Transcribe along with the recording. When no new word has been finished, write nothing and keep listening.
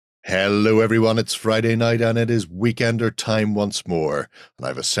Hello everyone, it's Friday night and it is Weekender time once more, and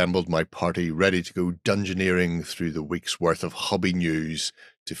I've assembled my party ready to go dungeoneering through the week's worth of hobby news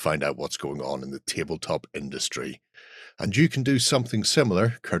to find out what's going on in the tabletop industry. And you can do something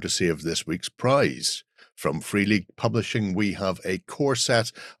similar, courtesy of this week's prize. From Free League Publishing, we have a core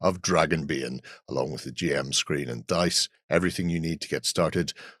set of Dragonbane, along with the GM screen and dice, everything you need to get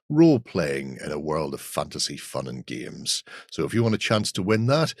started role-playing in a world of fantasy fun and games. So if you want a chance to win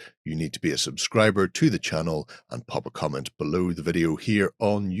that, you need to be a subscriber to the channel and pop a comment below the video here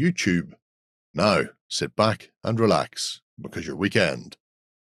on YouTube. Now, sit back and relax, because your weekend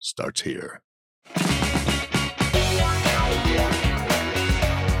starts here.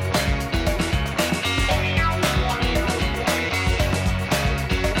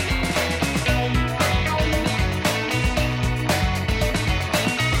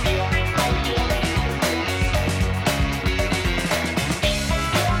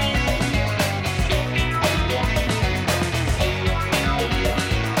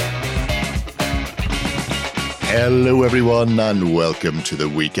 Hello everyone and welcome to The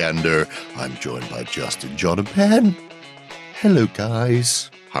Weekender. I'm joined by Justin, John and Ben. Hello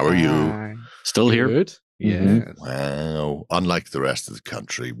guys. How are you? Still here? Good. Yeah. Mm-hmm. Wow. Unlike the rest of the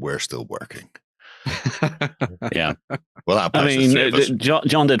country, we're still working. Yeah. Well, I mean,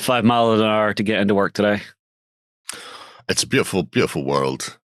 John did 5 miles an hour to get into work today. It's a beautiful, beautiful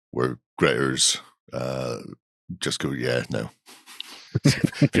world. We're graders. Just go, yeah, no.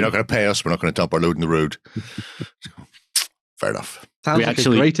 If you're not going to pay us, we're not going to dump our load in the road. Fair enough. Sounds like a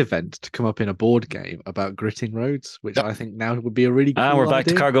great event to come up in a board game about gritting roads, which I think now would be a really cool we're back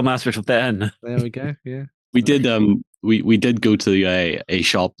idea. to Cargo Masters with Ben. There we go. Yeah. We did we did go to a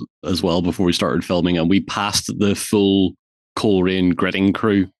shop as well before we started filming, and we passed the full Coleraine gritting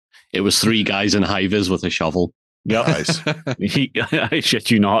crew. It was 3 guys in high-vis with a shovel. Yep. Nice. I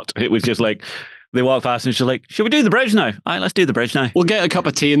shit you not. It was just like they walked past and she's like, should we do the bridge now? All right, let's do the bridge now. We'll get a cup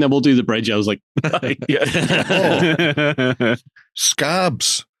of tea and then we'll do the bridge. I was like,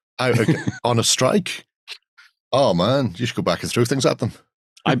 Scabs out on a strike. Oh man, you should go back and throw things at them.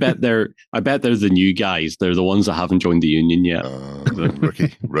 I bet they're the new guys. They're the ones that haven't joined the union yet.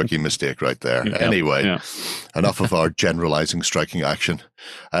 Rookie mistake right there. Yeah, anyway, enough of our generalizing striking action.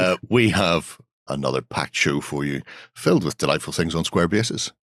 We have another packed show for you, filled with delightful things on square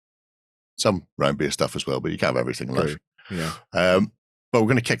bases. Some round-based stuff as well, but you can't have everything in life. Yeah. But we're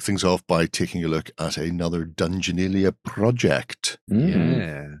going to kick things off by taking a look at another Dungeonalia project.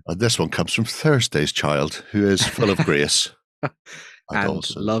 Yeah. This one comes from Thursday's Child, who is full of grace. and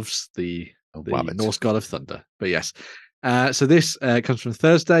also loves the Wabbit. Norse god of thunder. But yes. So this comes from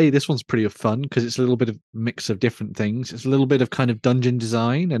Thursday. This one's pretty fun because it's a little bit of mix of different things. It's a little bit of kind of dungeon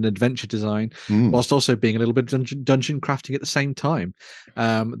design and adventure design, whilst also being a little bit of dungeon crafting at the same time.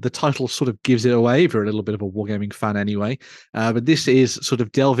 The title sort of gives it away if you're a little bit of a Wargaming fan anyway. But this is sort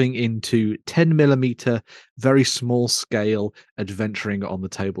of delving into 10mm, very small scale adventuring on the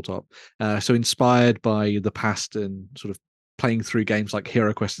tabletop. So inspired by the past and sort of playing through games like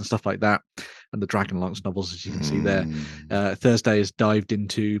Hero Quest and stuff like that, and the Dragonlance novels, as you can see there. Thursday has dived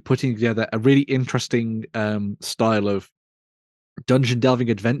into putting together a really interesting style of dungeon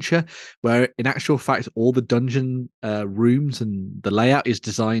delving adventure, where in actual fact all the dungeon rooms and the layout is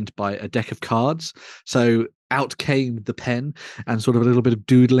designed by a deck of cards. So out came the pen and sort of a little bit of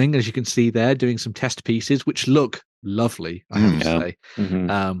doodling, as you can see there, doing some test pieces which look lovely, I have to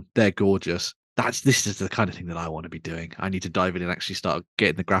say. They're gorgeous. This is the kind of thing that I want to be doing. I need to dive in and actually start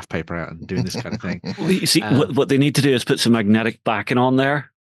getting the graph paper out and doing this kind of thing. Well, you see, what they need to do is put some magnetic backing on there,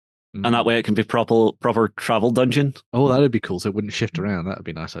 and that way it can be proper travel dungeon. Oh, that would be cool. So it wouldn't shift around. That would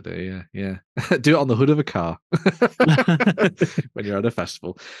be a nice idea. Yeah. Do it on the hood of a car when you're at a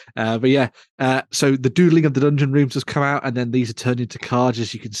festival. But yeah, so the doodling of the dungeon rooms has come out, and then these are turned into cards,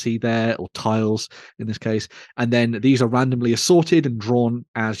 as you can see there, or tiles in this case. And then these are randomly assorted and drawn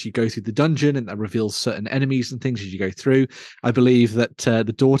as you go through the dungeon, and that reveals certain enemies and things as you go through. I believe that the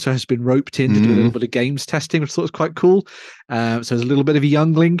daughter has been roped in to do a little bit of games testing, which I thought was quite cool. So there's a little bit of a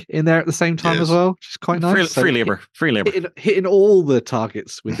youngling in there at the same time as well, which is quite nice. Free labor. Hitting all the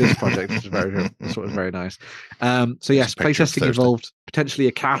targets with this project, which is very nice. So yes, playtesting involved potentially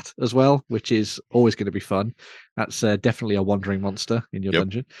a cat as well, which is always going to be fun. That's definitely a wandering monster in your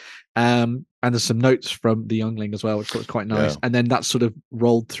dungeon. And there's some notes from the youngling as well, which was quite nice. And then that sort of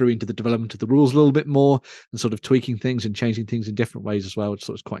rolled through into the development of the rules a little bit more, and sort of tweaking things and changing things in different ways as well, which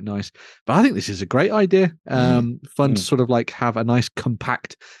was quite nice. But I think this is a great idea. Fun to sort of like have a nice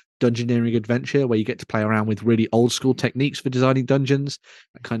compact dungeoneering adventure where you get to play around with really old school techniques for designing dungeons,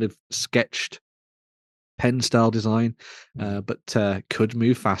 that kind of sketched pen style design, but could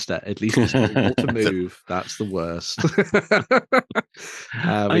move faster. At least it's able to move. That's the worst.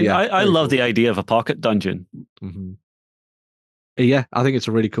 I love the idea of a pocket dungeon. Mm-hmm. Yeah, I think it's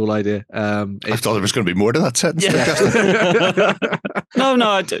a really cool idea. I thought there was going to be more to that sentence. Yeah. no,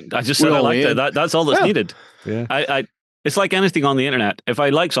 I just said I liked it. That's all that's needed. Yeah. It's like anything on the internet. If I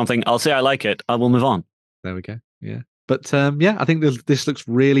like something, I'll say I like it. I will move on. There we go. Yeah. But I think this looks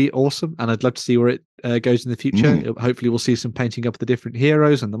really awesome, and I'd love to see where it goes in the future. Hopefully, we'll see some painting up of the different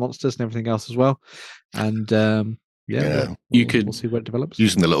heroes and the monsters and everything else as well. And we'll see where it develops.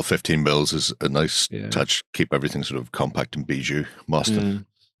 Using the little 15 mils is a nice touch. Keep everything sort of compact and bijou.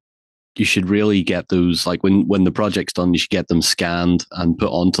 You should really get those, like when the project's done, you should get them scanned and put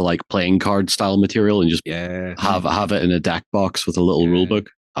onto like playing card style material and just have it in a deck box with a little rule book.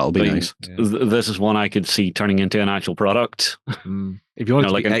 That'll be nice. This is one I could see turning into an actual product. If you want it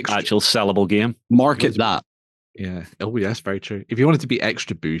to like be an actual sellable game, market that. Yeah. Oh, yes, very true. If you want it to be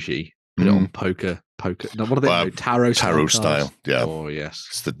extra bougie, put it on poker. No, what are they? Tarot style. Yeah. Oh, yes.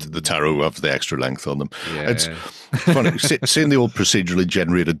 It's the tarot have the extra length on them. Yeah. It's funny seeing the old procedurally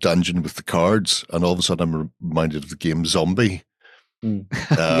generated dungeon with the cards, and all of a sudden I'm reminded of the game Zombie,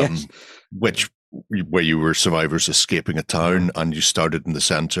 where you were survivors escaping a town, and you started in the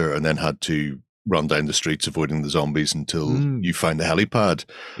center and then had to run down the streets avoiding the zombies until you find the helipad.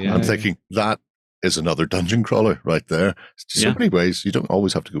 I'm thinking that is another dungeon crawler right there. So many ways. You don't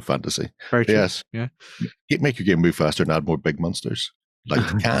always have to go fantasy. Very true. Yes. Yeah. Make your game move faster and add more big monsters. Like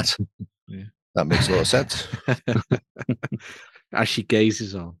the cat. That makes a lot of sense. As she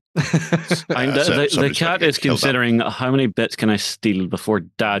gazes on. The cat is considering how many bits can I steal before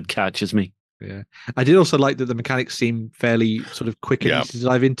Dad catches me. Yeah. I did also like that the mechanics seem fairly sort of quick and easy to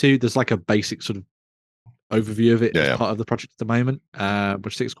dive into. There's like a basic sort of overview of it as part of the project at the moment, which I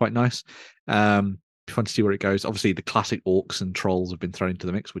think is quite nice. Fun to see where it goes. Obviously, the classic orcs and trolls have been thrown into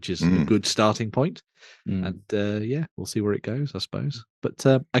the mix, which is a good starting point. And we'll see where it goes, I suppose. But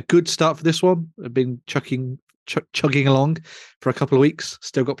a good start for this one. I've been chugging along for a couple of weeks.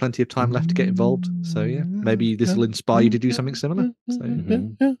 Still got plenty of time left to get involved. So maybe this will inspire you to do something similar.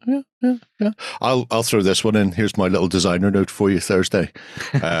 So, I'll throw this one in. Here's my little designer note for you Thursday.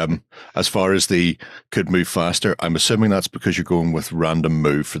 As far as the could move faster, I'm assuming that's because you're going with random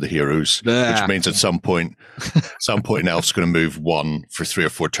move for the heroes, which means at some point an elf's going to move one for 3 or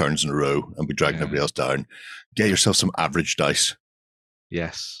 4 turns in a row and be dragging everybody else down. Get yourself some average dice.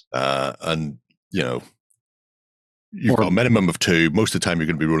 Yes. And you've got a minimum of 2. Most of the time, you're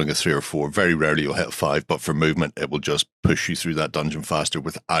going to be rolling a 3 or 4. Very rarely you'll hit a 5, but for movement, it will just push you through that dungeon faster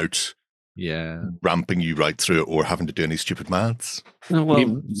without ramping you right through it or having to do any stupid maths.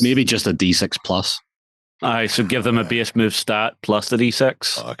 Well, maybe just a D6 plus. So give them a base move stat plus the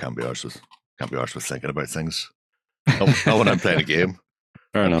D6. I can't be arsed with thinking about things. Not when I'm playing a game.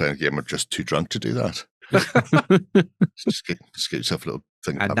 Fair enough. Playing a game, I'm just too drunk to do that. just get yourself a little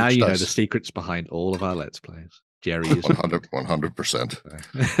thing. And now you know the secrets behind all of our Let's Plays. Jerry is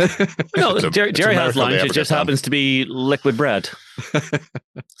 100%. No, Jerry has lunch. It just happens to be liquid bread.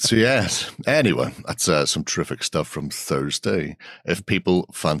 So yes. Anyway, that's some terrific stuff from Thursday. If people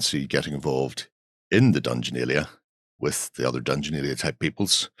fancy getting involved in the Dungeonalia with the other Dungeonalia type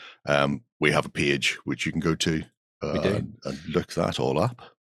peoples, we have a page which you can go to and look that all up.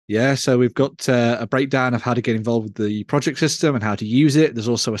 Yeah, so we've got a breakdown of how to get involved with the project system and how to use it. There's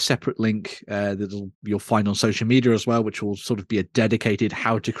also a separate link that you'll find on social media as well, which will sort of be a dedicated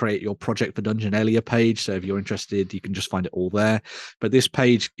how to create your project for Dungeonalia page. So if you're interested, you can just find it all there. But this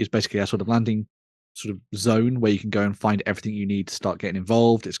page is basically a sort of landing sort of zone where you can go and find everything you need to start getting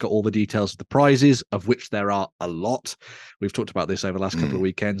involved. It's got all the details of the prizes, of which there are a lot. We've talked about this over the last couple of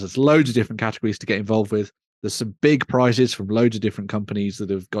weekends. There's loads of different categories to get involved with. There's some big prizes from loads of different companies that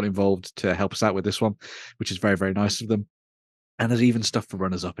have got involved to help us out with this one, which is very, very nice of them. And there's even stuff for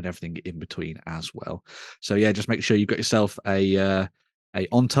runners up and everything in between as well. So yeah, just make sure you've got yourself a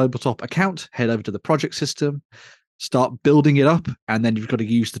on Tabletop account. Head over to the project system, start building it up, and then you've got to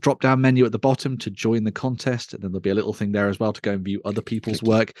use the drop-down menu at the bottom to join the contest. And then there'll be a little thing there as well to go and view other people's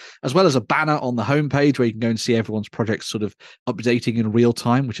work, as well as a banner on the homepage where you can go and see everyone's projects sort of updating in real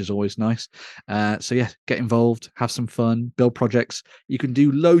time, which is always nice. So yeah, get involved, have some fun, build projects. You can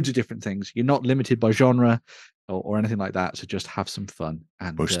do loads of different things. You're not limited by genre or anything like that. So just have some fun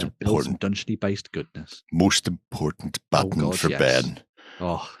and build some Dungeony-based goodness. Most important button for Ben.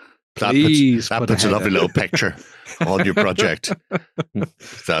 Oh, that puts a lovely little picture on your project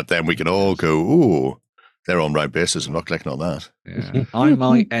that then we can all go, ooh, They're on round bases. I'm not clicking on that. Yeah. I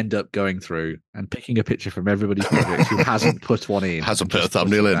might end up going through and picking a picture from everybody's project who hasn't put one in. Hasn't put a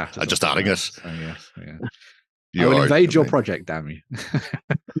thumbnail in. And just adding it. So, yes, yeah. You I will are- invade your I mean, project, damn you.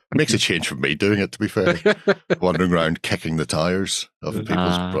 Makes a change from me doing it, to be fair. Wandering around kicking the tires of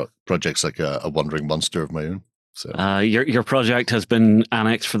people's projects like a wandering monster of my own. So your project has been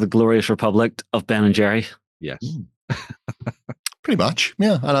annexed for the glorious republic of Ben and Jerry. Yes. pretty much,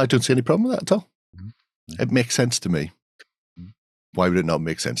 yeah. And I don't see any problem with that at all. Mm-hmm. It makes sense to me. Why would it not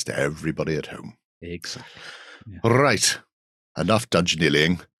make sense to everybody at home? Exactly. Yeah. Right. Enough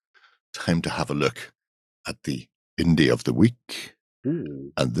dungeoneering. Time to have a look at the indie of the week.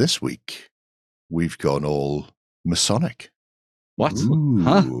 Ooh. And this week, we've gone all Masonic. What? Ooh.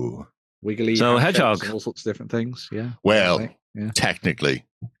 Huh? Wiggly. So hand shapes hedgehog. and all sorts of different things. Yeah. Well, Yeah. technically,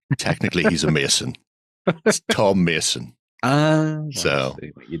 he's a Mason. It's Tom Mason. So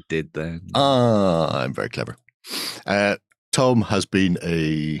see what you did there. I'm very clever. Tom has been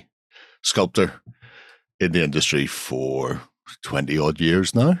a sculptor in the industry for 20 odd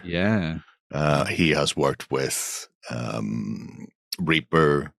years now. Yeah. He has worked with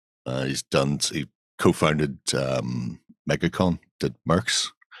Reaper. He co-founded Megacon, did Mercs.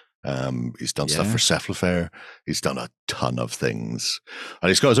 He's done stuff for Cephalofair. He's done a ton of things. And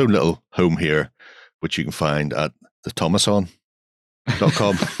he's got his own little home here, which you can find at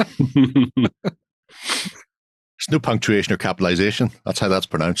thethomason.com. There's no punctuation or capitalization. That's how that's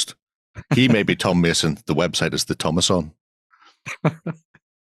pronounced. He may be Tom Mason. The website is the Thomason.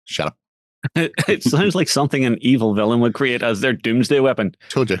 Shut up. It sounds like something an evil villain would create as their doomsday weapon.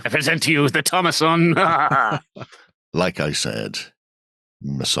 Told you. I present to you the Thomason. Like I said,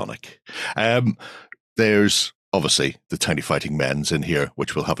 Masonic. There's obviously the Tiny Fighting Men's in here,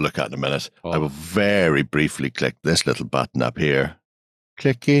 which we'll have a look at in a minute. I will very briefly click this little button up here.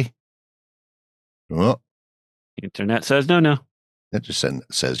 Clicky. Oh, Internet says no. it just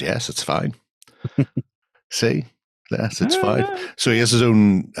says yes, it's fine. See? Yes, it's fine. So he has his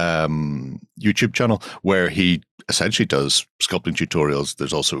own YouTube channel where he essentially does sculpting tutorials.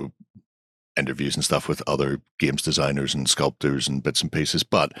 There's also interviews and stuff with other games designers and sculptors and bits and pieces.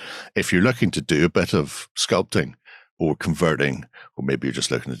 But if you're looking to do a bit of sculpting or converting, or maybe you're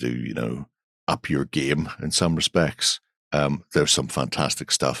just looking to do, up your game in some respects, there's some fantastic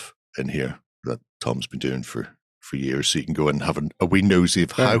stuff in here that Tom's been doing for years. So you can go and have a wee nosy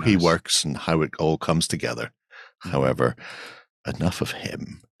of how he works and how it all comes together. However, enough of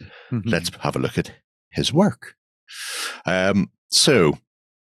him. Let's have a look at his work. So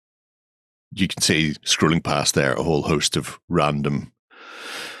you can see scrolling past there a whole host of random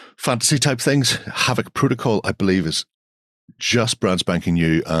fantasy type things. Havoc Protocol, I believe, is just brand spanking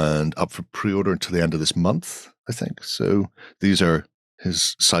new and up for pre-order until the end of this month, I think. So these are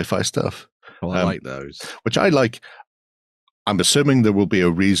his sci-fi stuff. Oh, I like those. Which I like. I'm assuming there will be a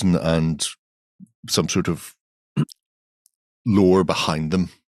reason and some sort of lore behind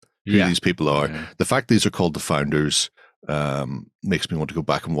them, who these people are. Yeah. The fact these are called the Founders makes me want to go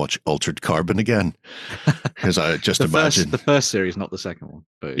back and watch Altered Carbon again, because I just imagine the first series, not the second one.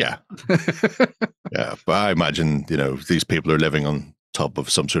 But yeah. But I imagine these people are living on top of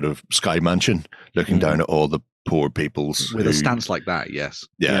some sort of sky mansion, looking down at all the poor peoples with a stance like that. Yes,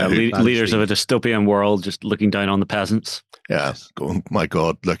 leaders of a dystopian world, just looking down on the peasants. Yeah, going, my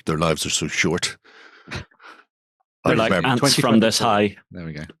God, look, their lives are so short. They're like ants from this high. There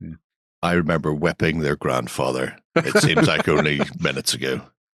we go. Yeah. I remember whipping their grandfather. It seems like only minutes ago.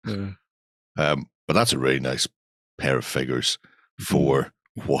 Yeah. But that's a really nice pair of figures for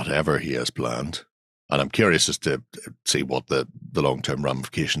whatever he has planned. And I'm curious as to see what the long-term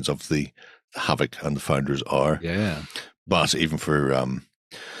ramifications of the Havoc and the Founders are. Yeah. But even for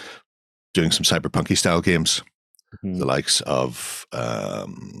doing some cyberpunky style games, the likes of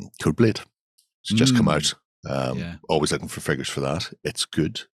Codeblade, it's just come out. Always looking for figures for that. It's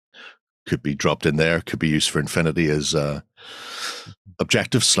good. Could be dropped in there. Could be used for Infinity as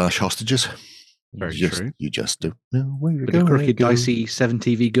objectives / hostages. Very true. You just don't know where you're Bit going. of crooked, dicey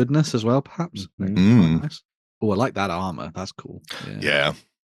 7TV goodness as well, perhaps. Nice. Oh, I like that armor. That's cool. Yeah.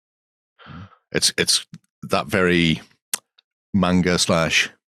 It's that very manga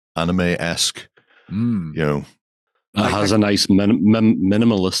 / anime-esque. It has a nice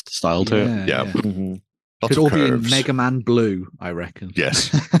minimalist style to it. Yeah. Could all be in Mega Man Blue, I reckon.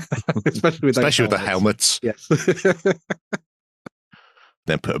 Yes. Especially with the helmets. Yes.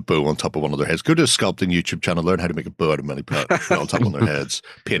 Then put a bow on top of one of their heads. Go to a sculpting YouTube channel, learn how to make a bow out of money, put it on top of their heads,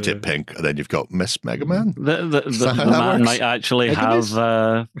 paint it pink, and then you've got Miss Mega Man. The man might actually have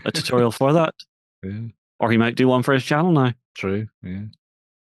a tutorial for that. Yeah. Or he might do one for his channel now. True, yeah.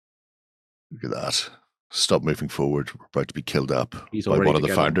 Look at that. stop moving forward. We're about to be killed up He's by already one of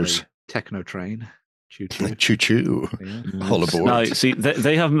the founders. Techno train. Choo-choo. Choo-choo. Yeah. All aboard. No, see,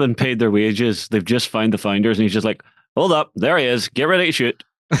 they haven't been paid their wages. They've just found the founders, and he's just like, hold up, there he is. Get ready to shoot.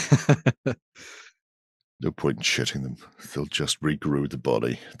 No point in shooting them. They'll just regrow the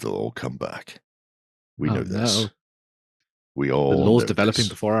body. They'll all come back. We know this. No. We all The law's know developing this.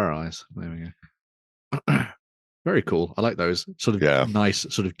 before our eyes. There we go. Very cool. I like those sort of nice,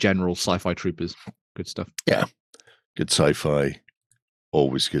 sort of general sci-fi troopers. Good stuff. Yeah. Good sci-fi.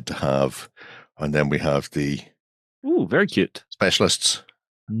 Always good to have. And then we have the Very cute. specialists,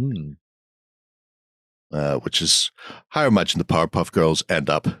 Mm. which is how I imagine the Powerpuff Girls end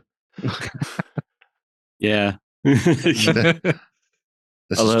up. Yeah. This is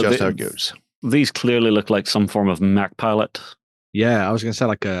Although just how it goes. These clearly look like some form of mech pilot. Yeah, I was going to say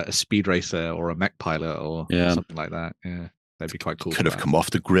like a speed racer or a mech pilot or Yeah. something like that. Yeah, that'd be quite cool. Could have come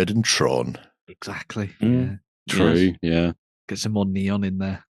off the grid in Tron. Exactly. Mm. Yeah. True. Yeah. Get some more neon in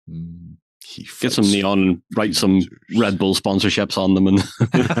there. Mm. Get some neon and write some Red Bull sponsorships on them, and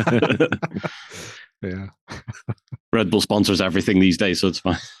Yeah. Red Red Bull sponsors everything these days, so it's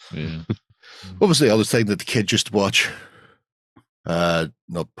fine. Yeah. What was the other thing that the kid used to watch? Not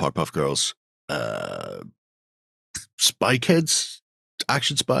Powerpuff Girls. Spy Kids?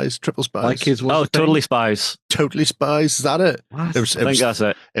 Action Spies? Triple Spies? My kids was Totally Spies. Totally Spies? Is that it? What? It was, I think that's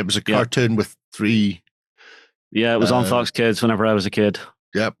it. it was a cartoon with 3... Yeah, it was on Fox Kids whenever I was a kid.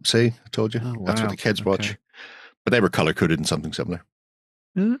 Yep, see? I told you. Oh, That's what wow. the kids watch. Okay. But they were color-coded in something similar.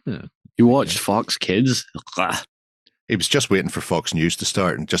 Yeah. You watched Fox Kids? Ugh. He was just waiting for Fox News to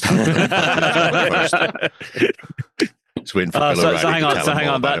start and just first. He's waiting for Bill So O'Reilly hang to on, tell so him hang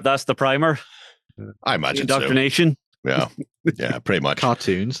all on. about it. That's the primer. I imagine so. Indoctrination. Yeah, yeah, pretty much.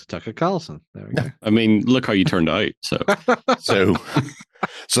 Cartoons, Tucker Carlson. There we go. I mean, look how you turned out. So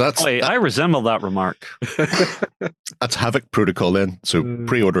So that's Wait, I resemble that remark. that's Havoc Protocol then. So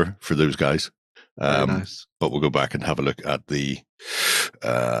pre-order for those guys. Very nice. But we'll go back and have a look at the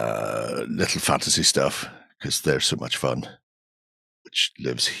little fantasy stuff because they're so much fun, which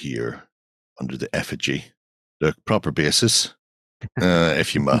lives here under the effigy. Look, proper basis,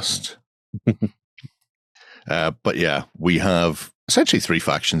 if you must. But yeah, we have essentially 3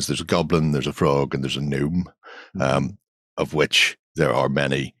 factions. There's a goblin, there's a frog, and there's a gnome, of which there are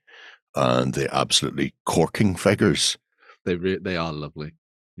many, and they're absolutely corking figures. They are lovely.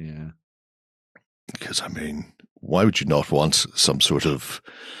 Yeah. Because, I mean, why would you not want some sort of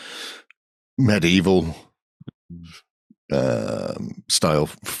medieval style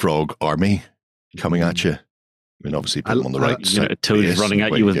frog army coming at you? I mean, obviously, put them on the right Toads running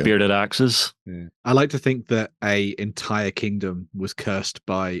at you with beard. bearded axes. Yeah. I like to think that a entire kingdom was cursed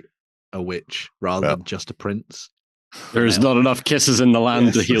by a witch rather than just a prince. there's not enough kisses in the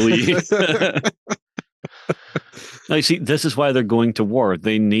land to heal you. Now, you see, this is why they're going to war.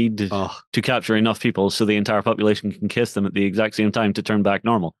 They need to capture enough people so the entire population can kiss them at the exact same time to turn back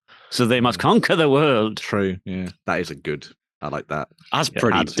normal. So they must conquer the world. True. Yeah. That is a good. I like that. That's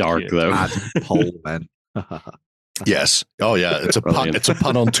pretty dark, though. Add pole then. Yes. Oh, yeah. It's a pun. It's a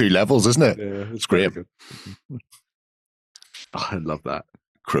pun on 2 levels, isn't it? Yeah, it's great. Oh, I love that.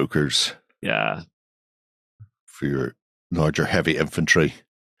 Croakers Yeah. for your larger heavy infantry,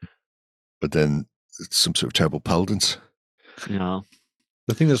 but then it's some sort of terrible paladins. Yeah.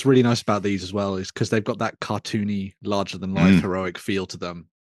 The thing that's really nice about these as well is because they've got that cartoony, larger than life, heroic feel to them.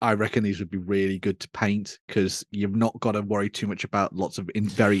 I reckon these would be really good to paint because you've not got to worry too much about lots of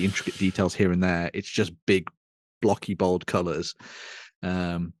very intricate details here and there. It's just big, blocky, bold colors.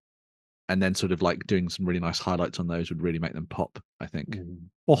 And then sort of like doing some really nice highlights on those would really make them pop, I think.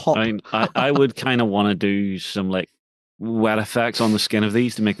 Or hop. I mean, I would kind of want to do some like wet effects on the skin of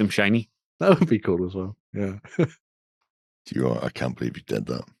these to make them shiny. That would be cool as well. Yeah. I can't believe you did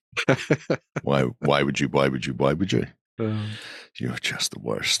that. Why would you? You're just the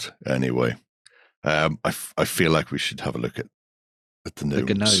worst. Anyway, I feel like we should have a look at the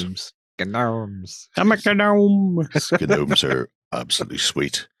gnomes. Gnomes. I'm a gnome. Gnomes are absolutely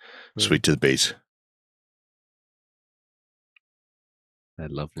sweet. Sweet to the beat. They're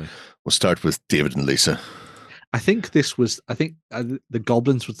lovely. We'll start with David and Lisa. I think the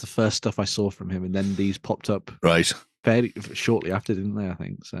goblins was the first stuff I saw from him, and then these popped up Right. fairly shortly after, didn't they? I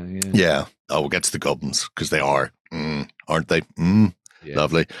think so. Yeah. Yeah. Oh, we'll get to the goblins because they are, aren't they? Yeah.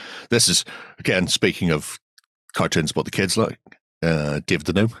 Lovely. This is, again, speaking of cartoons what the kids like, David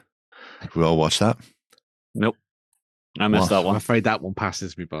the Gnome. We all watch that. Nope. I missed that I'm one. afraid that one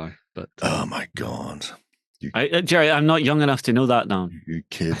passes me by. But Oh my God. Jerry, I'm not young enough to know that now. You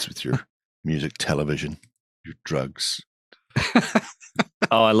kids with your music television, your drugs.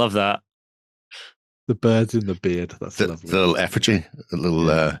 Oh, I love that. The birds in the beard. That's the lovely. little effigy, a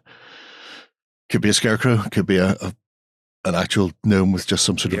little could be a scarecrow, could be an actual gnome with just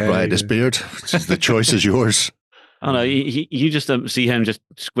some sort of riotous beard. The choice is yours. Oh no, you just see him just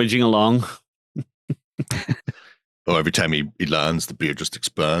squidging along. Every time he lands, the beard just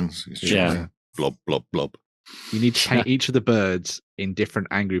expands. Yeah. Blob, blob, blob. You need to paint each of the birds in different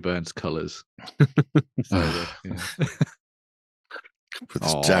Angry Birds colours. With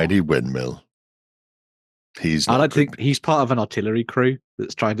this tiny windmill. I don't think he's part of an artillery crew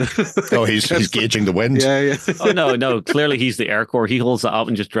that's trying to. He's gauging the wind. Yeah. Oh no! Clearly, he's the Air Corps. He holds that up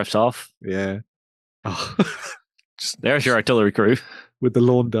and just drifts off. Yeah. Oh. There's your artillery crew with the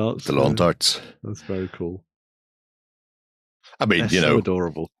lawn darts. The lawn darts. That's very cool. I mean, They're so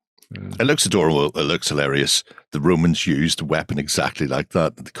adorable. Yeah. It looks adorable. It looks hilarious. The Romans used a weapon exactly like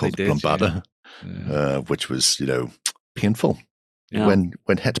that. They called it Plumbata, which was, painful when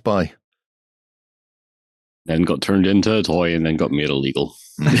hit by. Then got turned into a toy and then got made illegal.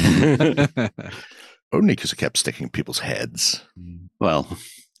 Only because it kept sticking in people's heads. Well,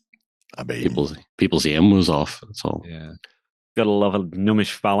 I mean, people's aim was off. That's all. Yeah, gotta love a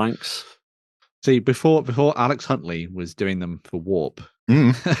gnomish phalanx. See, before Alex Huntley was doing them for Warp,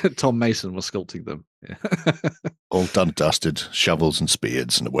 Tom Mason was sculpting them. Yeah. All done, dusted, shovels and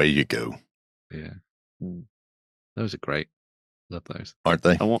spades, and away you go. Yeah, those are great. Love those, aren't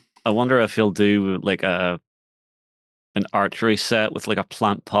they? I wonder if he'll do like an archery set with like a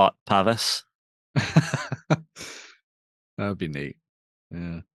plant pot pavis. That would be neat.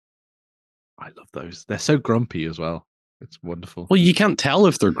 Yeah, I love those. They're so grumpy as well. It's wonderful. Well, you can't tell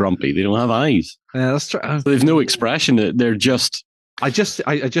if they're grumpy. They don't have eyes. Yeah, that's true. They've no expression. They're just. I just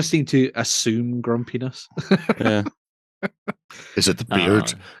seem to assume grumpiness. Yeah. Is it the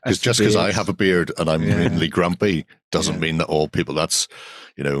beard? Because just because I have a beard and I'm mainly grumpy doesn't mean that all people. That's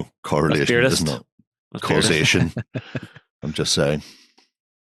correlation, isn't it? Causation. I'm just saying.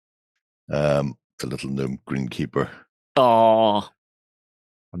 The little gnome greenkeeper. Oh,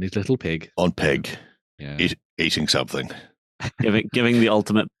 on his little pig. On pig. Yeah. Eating something. Giving the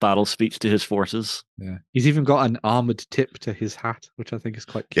ultimate battle speech to his forces. Yeah. He's even got an armored tip to his hat, which I think is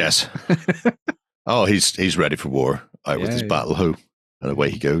quite cute. Yes. He's ready for war with his battle hoe, and away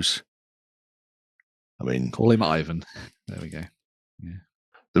he goes. I mean, call him Ivan. There we go. Yeah.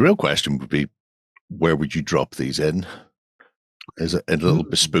 The real question would be, where would you drop these in? Is it a little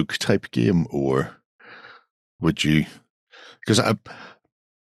bespoke type game, or would you? Because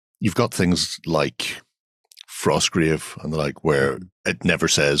you've got things like Frostgrave and the like, where it never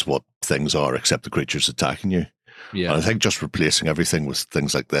says what things are except the creatures attacking you. Yeah, and I think just replacing everything with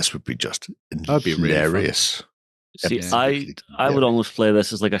things like this would be just hilarious. See, I would almost play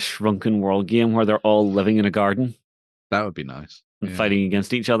this as like a Shrunken World game where they're all living in a garden. That would be nice. And fighting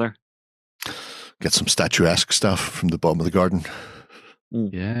against each other. Get some statuesque stuff from the bottom of the garden.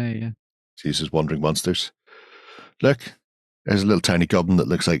 Yeah. Jesus, wandering monsters. Look, there's a little tiny goblin that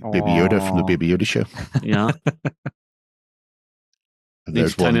looks like Baby Yoda from the Baby Yoda show. Yeah. And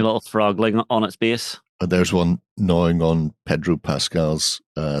there's tiny little frog leg on its base. And there's one gnawing on Pedro Pascal's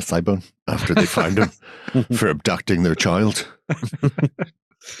thigh bone after they found him for abducting their child.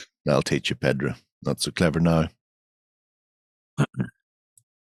 I'll teach you, Pedro. Not so clever now.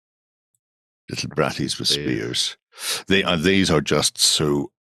 Little bratties with spears. These are just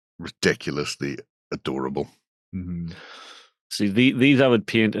so ridiculously adorable. Mm-hmm. See, these I would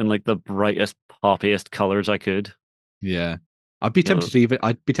paint in like the brightest, poppiest colors I could. Yeah. I'd be tempted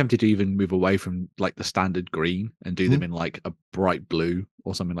to even move away from like the standard green and do them in like a bright blue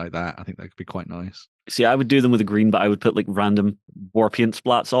or something like that. I think that could be quite nice. See, I would do them with a green, but I would put like random war paint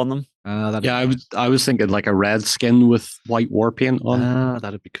splats on them. I was thinking like a red skin with white war paint on.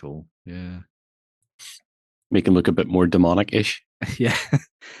 That'd be cool. Yeah. Make him look a bit more demonic-ish. Yeah.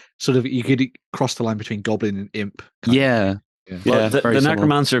 Sort of, you could cross the line between goblin and imp. Yeah. Well, the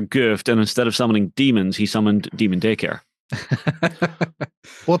necromancer goofed, and instead of summoning demons, he summoned demon daycare.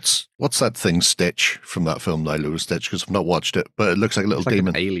 What's that thing, Stitch, from that film Lilo Stitch? Because I've not watched it, but it looks like a little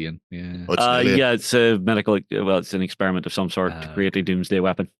demon. An alien. Yeah. It's an alien. Yeah, it's a medical. Well, it's an experiment of some sort to create a doomsday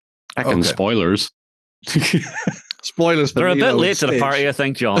weapon. Spoilers. Spoilers. They're a bit late to the party, I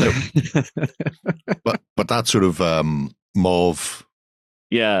think, John. but that sort of mauve.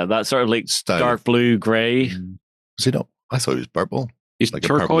 Yeah, that sort of like style. Dark blue, grey. Is he not? I thought he was purple. He's like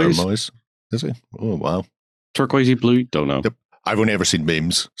turquoise. Is he? Oh wow. Turquoisey blue? Don't know. Yep. I've only ever seen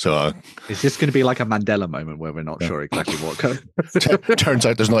memes, so is this going to be like a Mandela moment where we're not sure exactly what color? Turns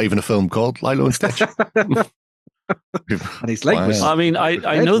out there's not even a film called Lilo and Stitch. And his leg was. I mean, I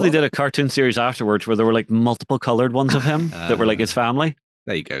know they did a cartoon series afterwards where there were like multiple colored ones of him that were like his family.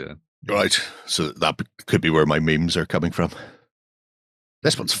 There you go then. Right. So that could be where my memes are coming from.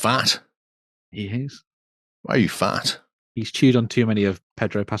 This one's fat. He is. Why are you fat? He's chewed on too many of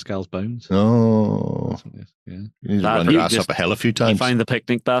Pedro Pascal's bones. Oh. That's what it is, yeah. You need to run your ass up a hill a few He times. found the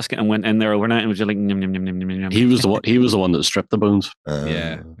picnic basket and went in there overnight and was just like, yum, yum, yum, yum, yum, yum. He was the one that stripped the bones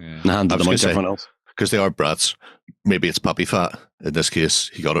Yeah. and handed them out to everyone else. Because they are brats. Maybe it's puppy fat. In this case,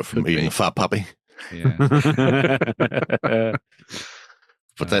 he got it from Could eating be. a fat puppy. Yeah.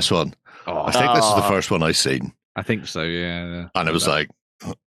 But this one, Oh, I think this is the first one I've seen. I think so, yeah. And it was like,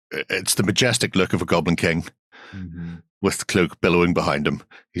 it's the majestic look of a Goblin King Mhm. with the cloak billowing behind him.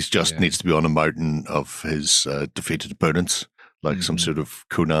 He's just Yeah. needs to be on a mountain of his defeated opponents, like some sort of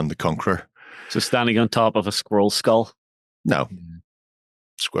Conan the Conqueror. So standing on top of a squirrel skull. No,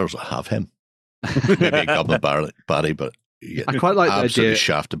 squirrels will have him. Maybe a goblin body, but you I get quite like the absolutely idea.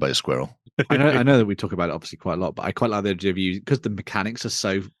 shafted by a squirrel. I know that we talk about it obviously quite a lot, but I quite like the idea of you because the mechanics are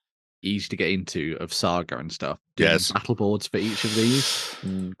so easy to get into of Saga and stuff. Doing Yes. battle boards for each of these,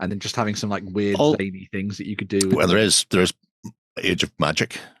 and then just having some like weird Oh. zany things that you could do. With Well, them. there is Age of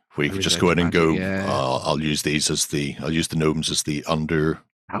Magic where you There could is just Age go of in and go. Magic, yeah. I'll use these I'll use the gnomes as the under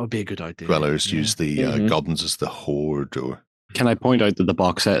That would be a good idea. dwellers. yeah. Use the Mhm. goblins as the horde. Or Can I point out that the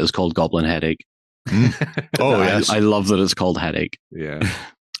box set is called Goblin Headache? oh I- yes, I love that it's called Headache. Yeah.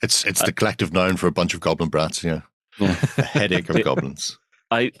 it's the collective noun for a bunch of goblin brats. Yeah, Yeah. a headache of goblins.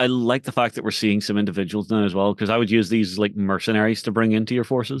 I like the fact that we're seeing some individuals now as well, because I would use these as like mercenaries to bring into your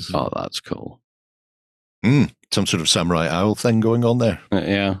forces. Oh, that's cool. Some sort of samurai owl thing going on there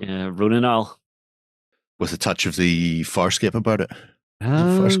Yeah. Yeah, Ronin Owl. with a touch of the Farscape about it.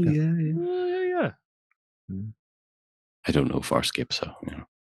 Oh, first yeah, Yeah. I don't know Farscape, so you know.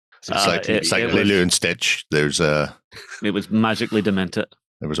 It's like Lulu and Stitch. It was magically demented.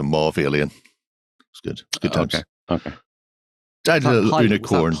 There was a mauve alien. It's good. It's good times. Okay. I did a little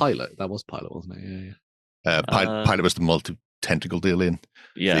unicorn. Pilot. That was Pilot, wasn't it? Yeah. Pilot was the multi-tentacled alien.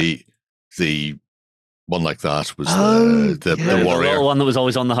 Yeah. The one like that was Oh, the yeah. The warrior. little one that was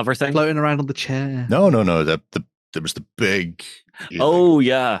always on the hover thing. Floating around on the chair. No. There was the big. Oh,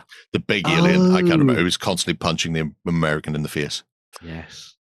 yeah. the big alien. I can't remember. Oh. Who was constantly punching the American in the face.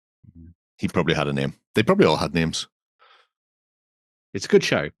 Yes. He probably had a name. They probably all had names. It's a good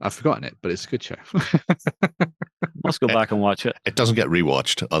show. I've forgotten it, but it's a good show. Must go back and watch it. It doesn't get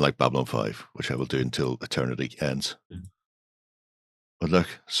rewatched, unlike Babylon 5, which I will do until eternity ends. But look,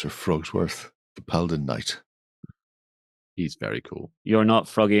 Sir Frogsworth, the Paladin Knight. He's very cool. You're not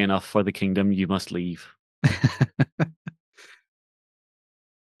froggy enough for the kingdom. You must leave.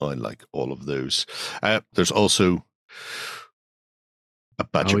 I like all of those. There's also a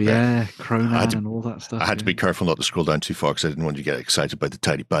badger bear. yeah, Cronan I had to- and all that stuff. I had to be careful not to scroll down too far because I didn't want you to get excited by the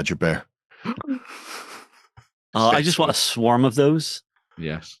tiny badger bear. I just want a swarm of those.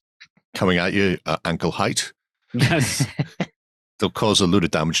 Yes. Coming at you at ankle height. Yes. They'll cause a load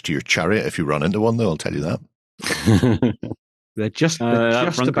of damage to your chariot if you run into one, though, I'll tell you that. They're just that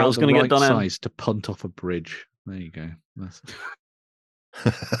just front about girl's the gonna get right done in. size to punt off a bridge. There you go. That's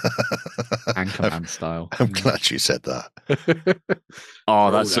Anchorman style. I'm glad you said that.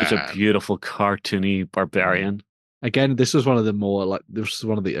 Oh, that's such a Ronan. beautiful cartoony barbarian. Again, this was one of the more like this was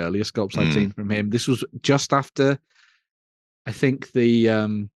one of the earlier sculpts I'd seen from him. This was just after, I think the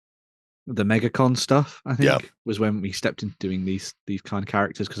MegaCon stuff. I think was when we stepped into doing these kind of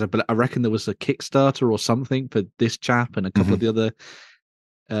characters because I reckon there was a Kickstarter or something for this chap and a couple of the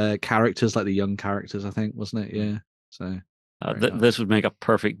other characters, like the young characters. I think wasn't it? Yeah. So very nice. This would make a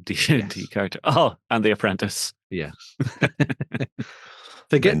perfect D&D character. Oh, and the Apprentice. yes.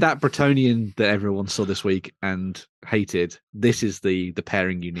 Forget that Bretonian that everyone saw this week and hated. This is the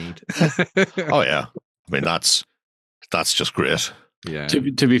pairing you need. Oh, yeah. I mean, that's just great. Yeah, To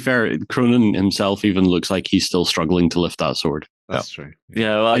be fair, Cronin himself even looks like he's still struggling to lift that sword. that's true.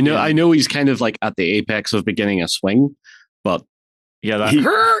 Yeah, well, I know he's kind of like at the apex of beginning a swing, but Yeah, that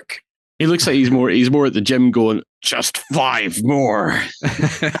he looks like he's more at the gym going, just 5 more.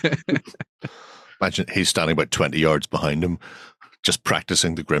 Imagine he's standing about 20 yards behind him, just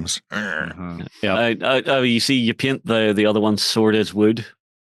practicing the grims. Uh-huh. Yeah. you see, you paint the other one's sword as wood.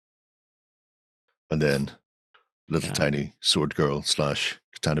 And then little tiny sword girl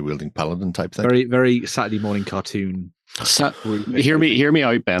 / katana wielding paladin type thing. Very, very Saturday morning cartoon. Hear me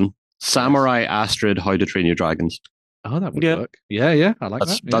out, Ben. Samurai Astrid, How to Train Your Dragons. Oh, that would Yeah. work. Yeah, I like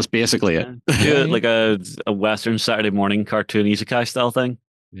that. That's basically it. Do it like a Western Saturday morning cartoon isekai style thing.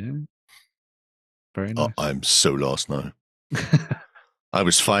 Yeah. Very nice. Oh, I'm so lost now. I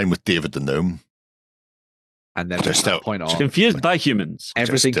was fine with David the Gnome. And then Just from that out. point on, Confused by humans.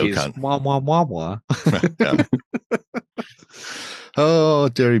 everything still is can't. wah wah wah wah. Yeah. Oh,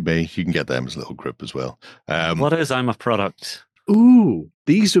 dearie me. You can get them as a little group as well. What is I'm a product? Ooh,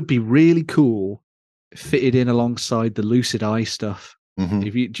 these would be really cool fitted in alongside the Lucid Eye stuff.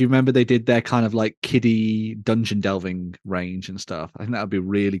 Mhm. Do you remember they did their kind of like kiddie dungeon delving range and stuff? I think that would be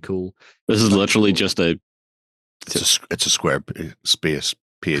really cool. This is literally just a It's a square space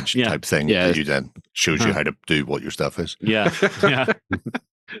page Yeah. type thing Yeah. that you then shows you how to do what your stuff is. Yeah, yeah.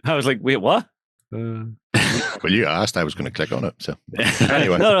 I was like, wait, what? Well, you asked, I was going to click on it. So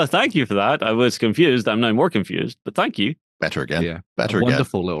anyway, No, thank you for that. I was confused. I'm now more confused, but thank you. better again. Yeah, Better a again.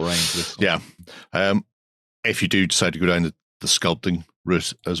 wonderful little range. This one. Yeah. If you do decide to go down the sculpting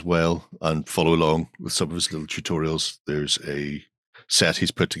route as well and follow along with some of his little tutorials, there's a set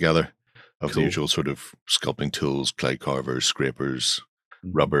he's put together of the usual sort of sculpting tools, clay carvers, scrapers,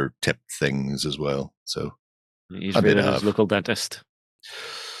 rubber tip things as well. So He's I did really have. his local dentist.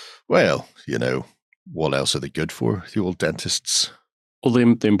 Well, what else are they good for? The old dentists. Well,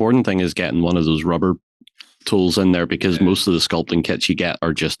 the important thing is getting one of those rubber tools in there because most of the sculpting kits you get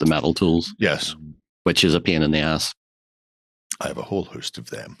are just the metal tools. Yes. Which is a pain in the ass. I have a whole host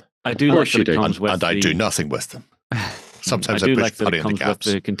of them. I do like that it comes with and I do nothing with them. Sometimes I do push like that putty it in the comes with caps.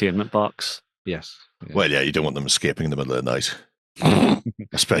 the containment box. Yes. Yeah. Well, yeah, you don't want them escaping in the middle of the night.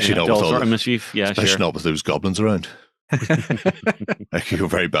 Especially not all with all sort of the, mischief. Yeah, especially sure. not with those goblins around. That could go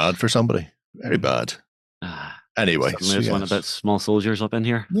very bad for somebody. Very bad. Anyway. Suddenly there's one about small soldiers up in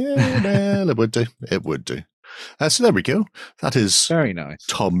here. Yeah, well, it would do. It would do. So there we go. That is Very nice.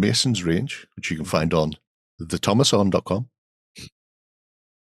 Tom Mason's range, which you can find on thethomason.com.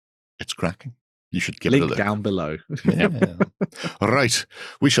 It's cracking. You should give it a Link look. down below. Yeah. Right.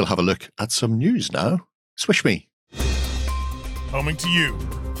 We shall have a look at some news now. Swish me. Coming to you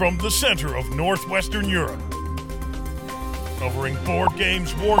from the center of Northwestern Europe. Covering board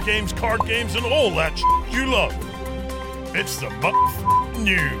games, war games, card games, and all that you love. It's the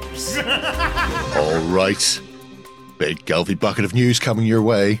news. All right. Big gulpy bucket of news coming your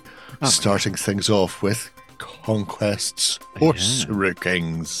way. Starting things off with Conquest's Sorcerer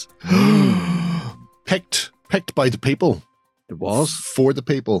Kings. Picked by the people. It was. For the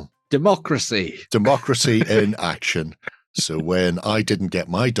people. Democracy. Democracy in action. So when I didn't get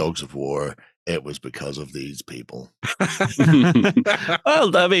my Dogs of War, it was because of these people.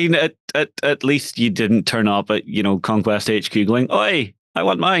 Well, I mean, at least you didn't turn up at, Conquest HQ going, "Oi, I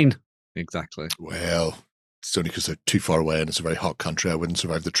want mine." Exactly. Well, it's only because they're too far away and it's a very hot country. I wouldn't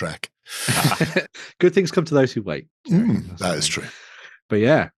survive the trek. Good things come to those who wait. That is true. But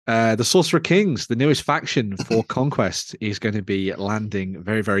yeah, the Sorcerer Kings, the newest faction for Conquest, is going to be landing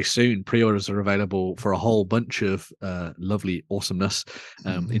very, very soon. Pre-orders are available for a whole bunch of lovely awesomeness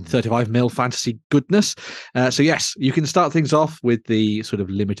in 35mm fantasy goodness. So yes, you can start things off with the sort of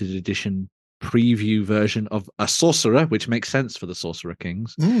limited edition preview version of a Sorcerer, which makes sense for the Sorcerer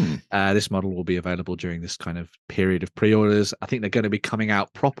Kings. This model will be available during this kind of period of pre-orders. I think they're going to be coming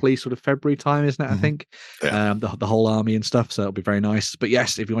out properly sort of February time, isn't it? I think the whole army and stuff, so it'll be very nice. But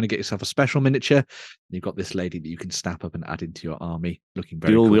yes, if you want to get yourself a special miniature, you've got this lady that you can snap up and add into your army, looking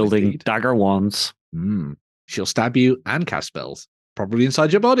very Dual cool wielding indeed. dagger wands. She'll stab you and cast spells, probably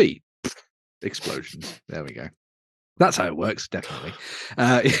inside your body. Explosion. There we go. That's how it works, definitely.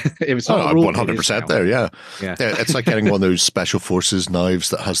 It was 100% there, yeah. Yeah. It's like getting one of those special forces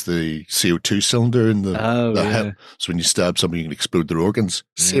knives that has the CO2 cylinder in the hip. So when you stab somebody, you can explode their organs.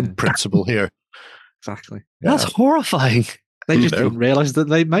 Same principle here. Exactly. Yeah. That's horrifying. They just didn't realize that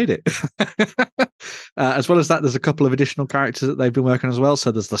they made it. As well as that, there's a couple of additional characters that they've been working on as well.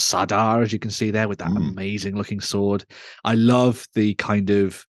 So there's the Sardar, as you can see there, with that amazing looking sword. I love the kind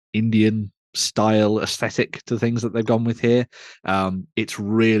of Indian style aesthetic to things that they've gone with here. It's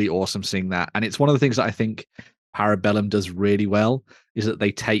really awesome seeing that. And it's one of the things that I think Parabellum does really well, is that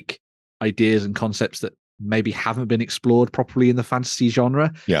they take ideas and concepts that maybe haven't been explored properly in the fantasy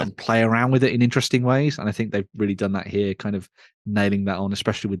genre and play around with it in interesting ways. And I think they've really done that here, kind of nailing that on,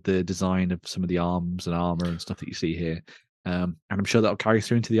 especially with the design of some of the arms and armor and stuff that you see here. And I'm sure that'll carry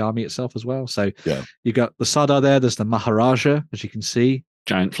through into the army itself as well. So you got the Sardar there. There's the Maharaja, as you can see.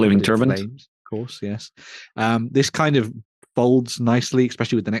 Giant flaming turban. Flames, of course, yes. This kind of folds nicely,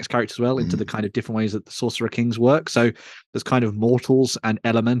 especially with the next character as well, into the kind of different ways that the Sorcerer Kings work. So there's kind of mortals and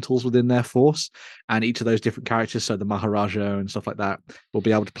elementals within their force, and each of those different characters, so the Maharaja and stuff like that, will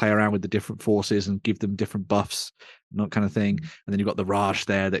be able to play around with the different forces and give them different buffs and that kind of thing. And then you've got the Raj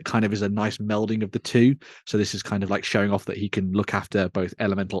there that kind of is a nice melding of the two. So this is kind of like showing off that he can look after both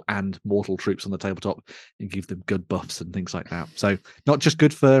elemental and mortal troops on the tabletop and give them good buffs and things like that. So not just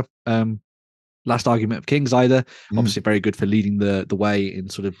good for Last Argument of Kings either. Obviously very good for leading the way in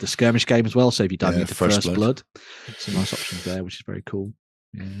sort of the skirmish game as well. So if you're diving into First Blood, some nice options there, which is very cool.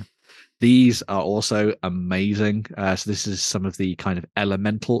 Yeah. These are also amazing. So this is some of the kind of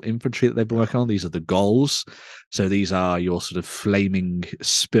elemental infantry that they've been working on. These are the Ghouls. So these are your sort of flaming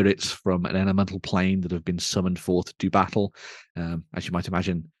spirits from an elemental plane that have been summoned forth to do battle. As you might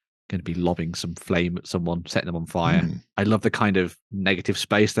imagine, going to be lobbing some flame at someone, setting them on fire. I love the kind of negative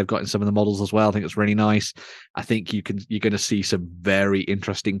space they've got in some of the models as well. I think it's really nice. I think you're going to see some very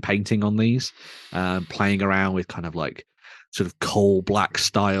interesting painting on these, playing around with kind of like sort of coal black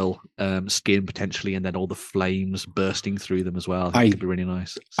style skin potentially, and then all the flames bursting through them as well. I think it could be really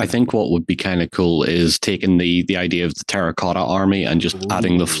nice. So. I think what would be kind of cool is taking the idea of the terracotta army and just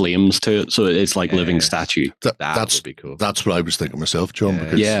adding the flames to it, so it's like living statue. That would be cool. That's what I was thinking myself, John.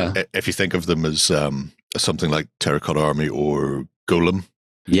 Because if you think of them as something like terracotta army or golem,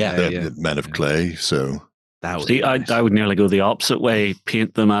 the men of clay, so. See, I would nearly go the opposite way.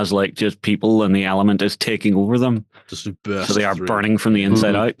 Paint them as like just people, and the element is taking over them, just burst so they are burning from the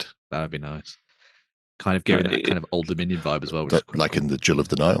inside out. That would be nice. Kind of giving that kind of Old Dominion vibe as well, like in the Jewel of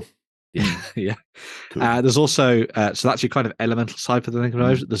the Nile. Yeah. Cool. There's also so that's your kind of elemental side for the thing.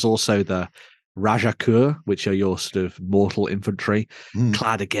 There's also the Rajakur, which are your sort of mortal infantry,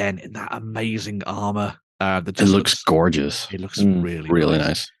 clad again in that amazing armor. That just looks gorgeous. It looks really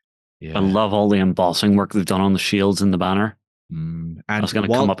nice. Yeah. I love all the embossing work they've done on the shields and the banner. And that's going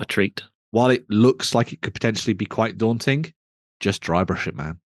to come up a treat. While it looks like it could potentially be quite daunting, just dry brush it,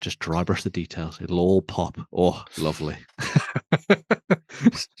 man. Just dry brush the details. It'll all pop. Oh, lovely.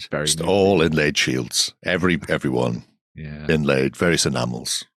 Just all inlaid shields. Everyone. Yeah. Inlaid, various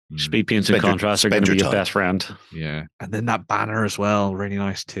enamels. Speed paints and contrast are going to be your best friend. Yeah. And then that banner as well, really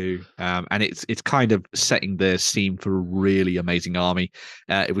nice too. And it's kind of setting the scene for a really amazing army.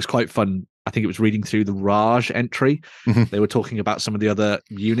 It was quite fun. I think it was reading through the Raj entry. They were talking about some of the other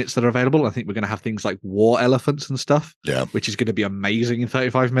units that are available. I think we're going to have things like war elephants and stuff, which is going to be amazing in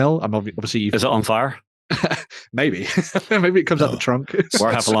 35mm. I'm obviously. Is it on fire? Maybe. Maybe it comes out the trunk.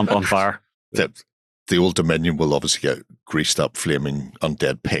 Or have a lump on fire. The Old Dominion will obviously get greased up, flaming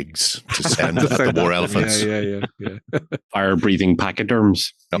undead pigs to send at the war elephants. Yeah. Fire-breathing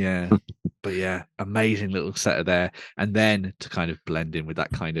pachyderms. Yeah. But yeah, amazing little setup there. And then to kind of blend in with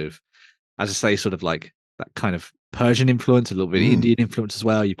that kind of, as I say, sort of like that kind of Persian influence, a little bit of Indian influence as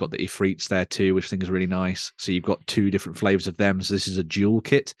well. You've got the Ifrits there too, which I think is really nice. So you've got two different flavors of them. So this is a dual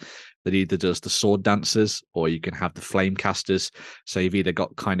kit that either does the sword dancers or you can have the flame casters. So you've either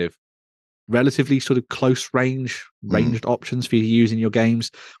got kind of relatively sort of close ranged options for you to use in your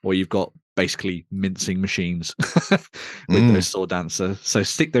games, or you've got basically mincing machines with those sword dancers. So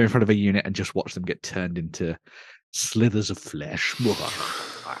stick them in front of a unit and just watch them get turned into slithers of flesh.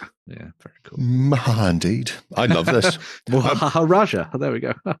 Yeah, very cool. Indeed. I love this. Raja. There we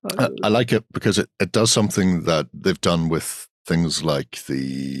go. I like it because it does something that they've done with things like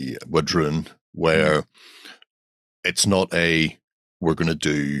the Wadrun, where it's not we're going to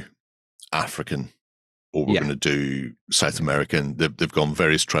do African or we're going to do South American. They've gone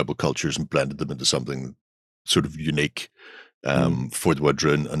various tribal cultures and blended them into something sort of unique for the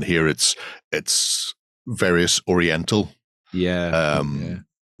Wadrun. And here it's various Oriental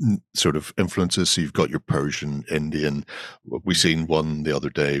sort of influences. So you've got your Persian, Indian. We seen one the other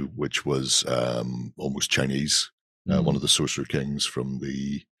day which was almost Chinese. One of the Sorcerer Kings from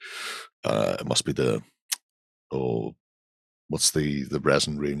the it must be what's the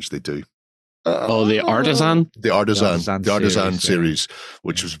resin range they do? The Artisan? The Artisan series,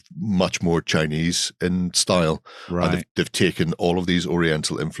 which was much more Chinese in style. Right. And they've taken all of these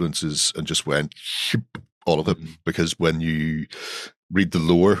Oriental influences and just went all of it. Because when you read the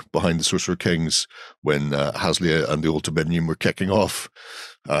lore behind the Sorcerer Kings, when Haslia and the Old Dominion were kicking off,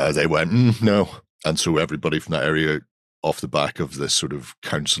 they went, no. And so everybody from that area, off the back of this sort of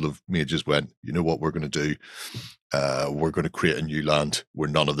council of mages, went, you know what we're going to do? We're going to create a new land where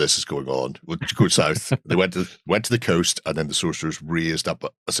none of this is going on. We'll go south. They went to the coast, and then the sorcerers raised up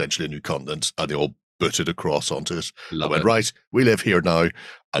essentially a new continent, and they all booted across onto it. Went, right, we live here now,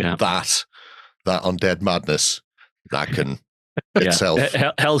 and that undead madness, that can itself.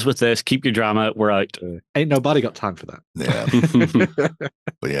 Hell's with this. Keep your drama. We're out. Ain't nobody got time for that. Yeah.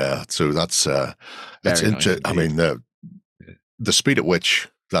 But yeah, so that's interesting. I mean, the speed at which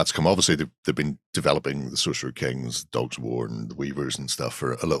that's come, obviously they've been developing the Sorcerer Kings, Dogs of War and the Weavers and stuff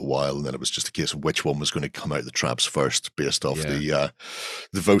for a little while, and then it was just a case of which one was going to come out of the traps first based off the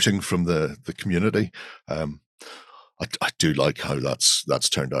voting from the community. I do like how that's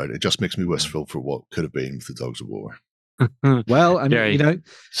turned out. It just makes me wistful for what could have been with the Dogs of War. Well, I mean,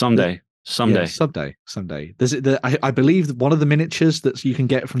 someday Someday. Yeah, someday. I believe that one of the miniatures that you can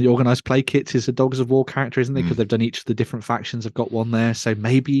get from the organized play kits is a Dogs of War character, isn't it? Because they've done each of the different factions. Have got one there, so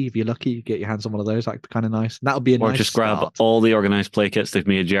maybe if you're lucky, you get your hands on one of those. That'd be kind of nice. That would be a Or nice just start. grab all the organized play kits they've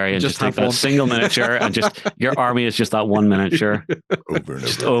made, Jerry, and just take that single miniature, and just your army is just that one miniature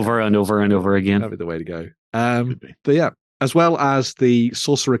over and over again. That'd be the way to go. But yeah. As well as the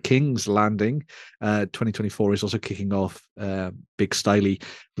Sorcerer Kings landing, 2024 is also kicking off big styly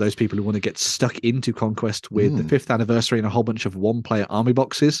for those people who want to get stuck into Conquest with the 5th anniversary and a whole bunch of one-player army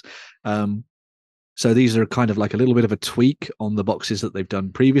boxes. So these are kind of like a little bit of a tweak on the boxes that they've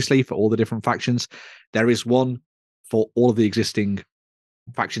done previously for all the different factions. There is one for all of the existing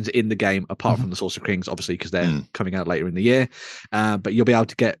factions in the game, apart from the Sorcerer Kings, obviously, because they're coming out later in the year. But you'll be able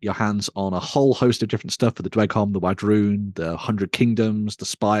to get your hands on a whole host of different stuff for the Dweghom, the Wadroon, the 100 Kingdoms, the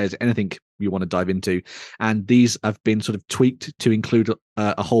Spires, anything you want to dive into. And these have been sort of tweaked to include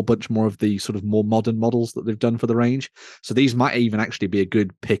a whole bunch more of the sort of more modern models that they've done for the range. So these might even actually be a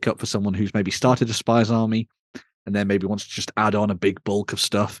good pickup for someone who's maybe started a Spires army and then maybe wants to just add on a big bulk of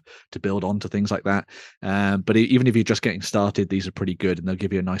stuff to build onto things like that. But even if you're just getting started, these are pretty good, and they'll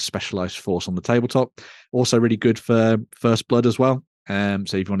give you a nice specialized force on the tabletop. Also really good for First Blood as well. So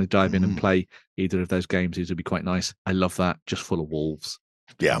if you want to dive in and play either of those games, these would be quite nice. I love that, just full of wolves.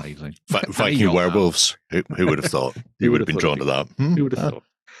 Yeah, amazing. Viking werewolves. Who would have thought? Who would have been drawn to that? Who would have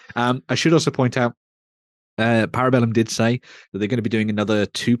thought? I should also point out, Parabellum did say that they're going to be doing another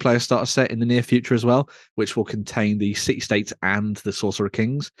 2-player starter set in the near future as well, which will contain the City States and the Sorcerer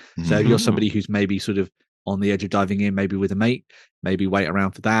Kings. So if you're somebody who's maybe sort of on the edge of diving in, maybe with a mate, maybe wait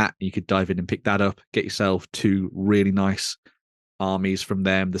around for that. You could dive in and pick that up, get yourself 2 really nice armies from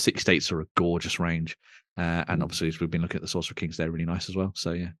them. The City States are a gorgeous range. And obviously, as we've been looking at the Sorcerer Kings, they're really nice as well.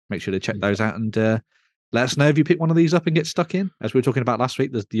 So yeah, make sure to check those out and let us know if you pick one of these up and get stuck in. As we were talking about last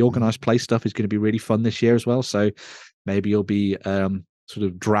week, the organized play stuff is going to be really fun this year as well. So maybe you'll be sort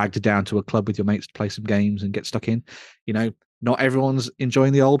of dragged down to a club with your mates to play some games and get stuck in. You know, not everyone's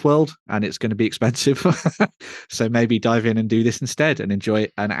enjoying the old world and it's going to be expensive. So maybe dive in and do this instead and enjoy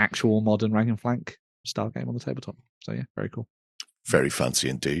an actual modern rank and flank style game on the tabletop. So yeah, very cool. Very fancy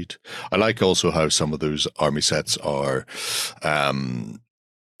indeed. I like also how some of those army sets are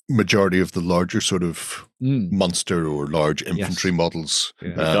majority of the larger sort of monster or large infantry models.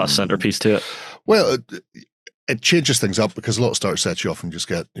 Yeah. Got a centerpiece to it. Well, it changes things up because a lot of starter sets you often just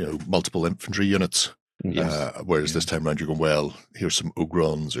get multiple infantry units. Whereas this time around you're going, well, here's some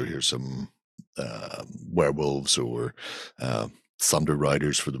Ogrons or here's some werewolves or Thunder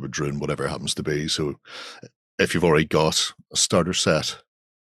Riders for the Wadroon, whatever it happens to be. So if you've already got a starter set,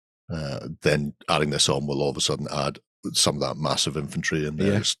 then adding this on will all of a sudden add some of that massive infantry in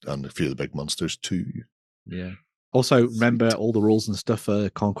there and a few of the big monsters too. Yeah. Also, remember all the rules and stuff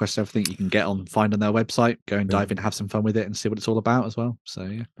for Conquest, everything you can find on their website. Go and dive in, have some fun with it, and see what it's all about as well. So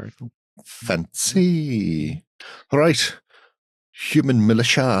yeah, very cool. Fancy. All right, human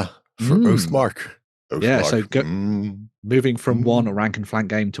militia for Oathmark. Yeah, so moving from one rank and flank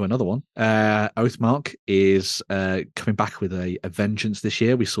game to another one, Oathmark is coming back with a vengeance this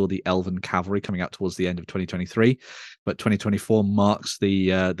year. We saw the Elven Cavalry coming out towards the end of 2023, but 2024 marks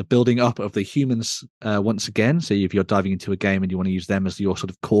the building up of the humans once again. So if you're diving into a game and you want to use them as your sort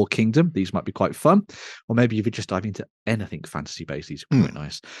of core kingdom, these might be quite fun. Or maybe if you just dive into anything fantasy-based, these are quite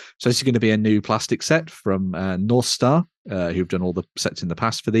nice. So this is going to be a new plastic set from North Star, who've done all the sets in the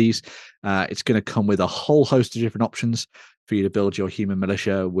past for these. It's going to come with a whole host of different options for you to build your human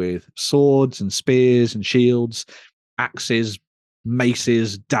militia with swords and spears and shields, axes,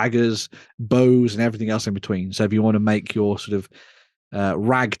 maces, daggers, bows, and everything else in between. So if you want to make your sort of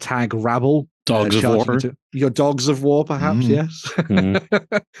ragtag rabble, dogs of war, your dogs of war, perhaps, yes,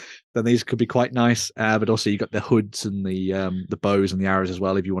 then these could be quite nice. But also you got the hoods and the bows and the arrows as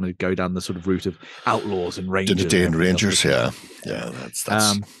well. If you want to go down the sort of route of outlaws and rangers, Rangers,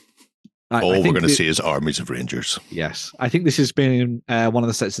 that's. All we're going to see is armies of Rangers. Yes. I think this has been one of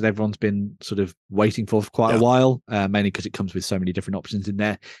the sets that everyone's been sort of waiting for quite a while, mainly because it comes with so many different options in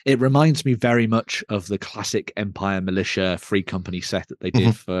there. It reminds me very much of the classic Empire Militia Free Company set that they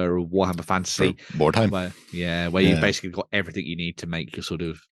did for Warhammer Fantasy. For Wartime. Where you've basically got everything you need to make your sort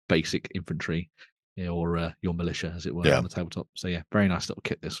of basic infantry or your militia, as it were, on the tabletop. So yeah, very nice little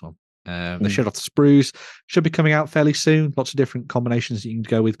kit, this one. They showed off the sprues, should be coming out fairly soon. Lots of different combinations that you can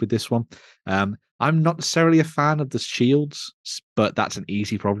go with this one. I'm not necessarily a fan of the shields, but that's an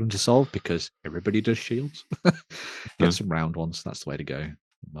easy problem to solve because everybody does shields. Get some round ones, that's the way to go in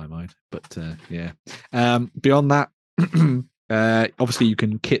my mind. But beyond that, obviously you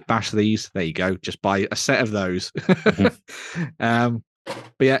can kit bash these. There you go, just buy a set of those.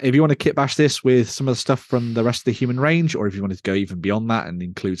 But yeah, if you want to kit bash this with some of the stuff from the rest of the human range, or if you wanted to go even beyond that and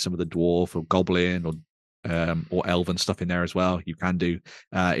include some of the dwarf or goblin or elven stuff in there as well, you can do.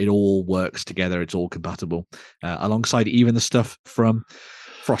 It all works together. It's all compatible, alongside even the stuff from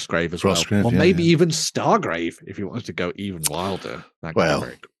Frostgrave as well, or maybe even Stargrave if you wanted to go even wilder. Well,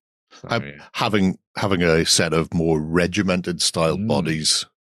 so, having a set of more regimented style bodies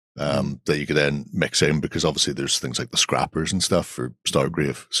that you could then mix in, because obviously there's things like the scrappers and stuff for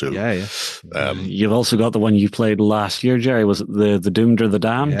Stargrave. So you've also got the one you played last year, Jerry. Was it the Doomed or the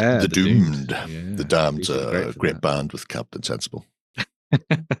Damned? Yeah, the Doomed. Yeah. The Damned's a great band with Captain Sensible.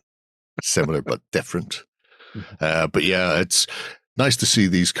 Similar but different. But yeah, it's nice to see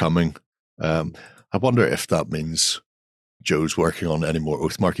these coming. I wonder if that means Joe's working on any more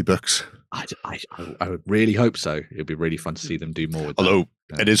Oathmarky books. I would really hope so. It'd be really fun to see them do more with Although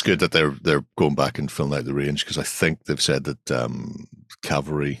it is good that they're going back and filling out the range, because I think they've said that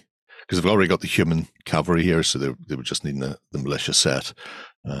cavalry, because they've already got the human cavalry here, so they were just needing the militia set.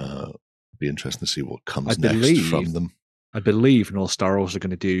 It'd be interesting to see what comes next from them. I believe North Star are also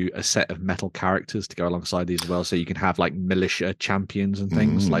going to do a set of metal characters to go alongside these as well, so you can have like militia champions and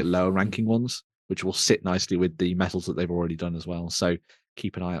things, like lower ranking ones, which will sit nicely with the metals that they've already done as well. So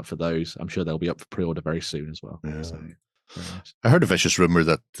keep an eye out for those. I'm sure they'll be up for pre-order very soon as well. Yeah. So, nice. I heard a vicious rumor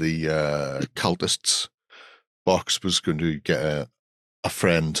that the cultists box was going to get a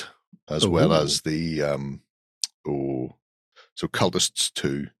friend as well as the so cultists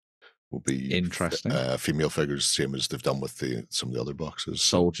 2 will be interesting. Female figures, same as they've done with some of the other boxes,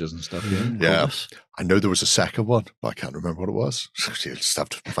 soldiers and stuff. Yeah. I know there was a second one, but I can't remember what it was. So you'll just have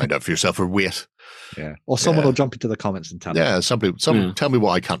to find out for yourself, or wait. Yeah, or someone will jump into the comments and tell me. Yeah, somebody tell me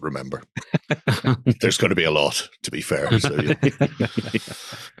what I can't remember. There's going to be a lot, to be fair. So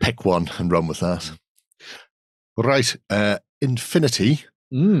pick one and run with that. Right, Infinity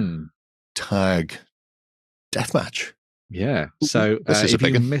Tag Deathmatch. Yeah. So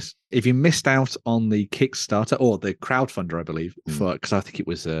if you missed out on the Kickstarter or the crowdfunder, I believe, because I think it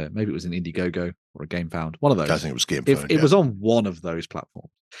was maybe it was an Indiegogo or a GameFound, one of those. I think it was GameFound. It was on one of those platforms.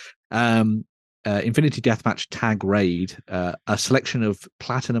 Infinity Deathmatch Tag Raid, a selection of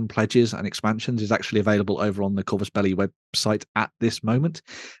platinum pledges and expansions is actually available over on the Corvus Belli website at this moment.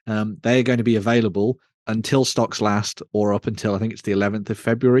 They're going to be available until stocks last, or up until I think it's the 11th of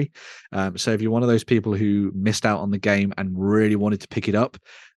February. So if you're one of those people who missed out on the game and really wanted to pick it up,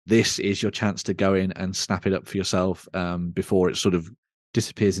 this is your chance to go in and snap it up for yourself before it sort of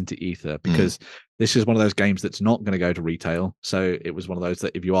disappears into ether, because this is one of those games that's not going to go to retail. So it was one of those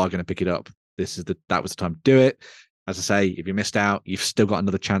that if you are going to pick it up, that was the time to do it. As I say, if you missed out, you've still got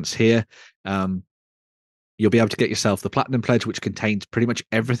another chance here. You'll be able to get yourself the Platinum Pledge, which contains pretty much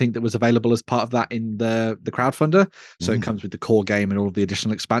everything that was available as part of that in the crowdfunder. So it comes with the core game and all of the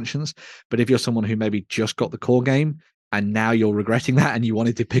additional expansions. But if you're someone who maybe just got the core game and now you're regretting that and you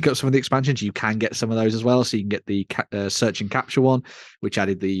wanted to pick up some of the expansions, you can get some of those as well. So you can get the Search and Capture one, which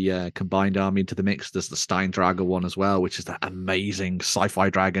added the combined army into the mix. There's the Stein Dragon one as well, which is that amazing sci-fi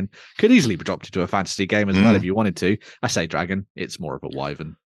dragon. Could easily be dropped into a fantasy game as well if you wanted to. I say dragon, it's more of a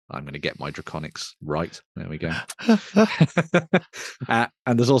wyvern. I'm going to get my draconics right. There we go.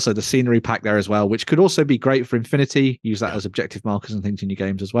 And there's also the scenery pack there as well, which could also be great for Infinity. Use that as objective markers and things in your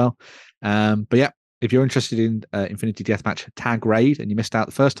games as well. But yeah, if you're interested in Infinity Deathmatch Tag Raid and you missed out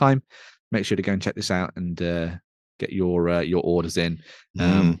the first time, make sure to go and check this out and get your orders in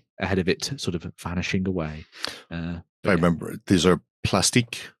ahead of it sort of vanishing away. I remember, these are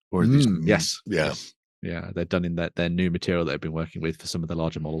plastic or these? Yes. Yeah. Yes. Yeah, they're done in their new material that they've been working with for some of the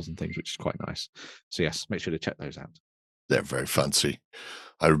larger models and things, which is quite nice. So yes, make sure to check those out. They're very fancy.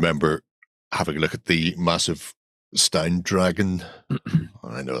 I remember having a look at the massive Stein Dragon.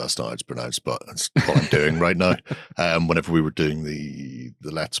 I know that's not how it's pronounced, but that's what I'm doing right now. Whenever we were doing the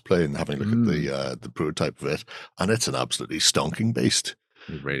Let's Play and having a look at the prototype of it, and it's an absolutely stonking beast.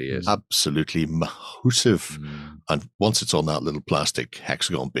 It really is. Absolutely massive. And once it's on that little plastic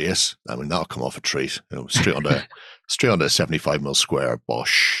hexagon base, I mean, that'll come off a treat. Straight onto a 75mm square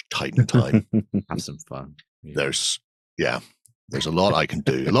Bosch Titan time. Have some fun. Yeah. There's a lot I can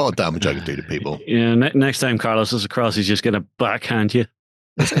do. A lot of damage I can do to people. Yeah, next time Carlos is across, he's just going to backhand you.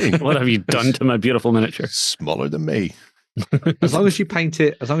 What have you done to my beautiful miniature? Smaller than me. As long as you paint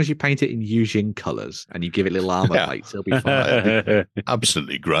it in Yujin colours and you give it little armor plates, it'll be fine.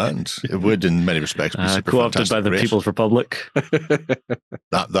 Absolutely grand. It would, in many respects, be super co-opted by the People's Republic.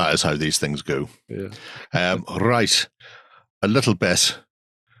 That is how these things go. Yeah. Right, a little bit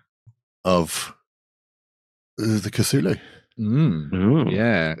of the Cthulhu.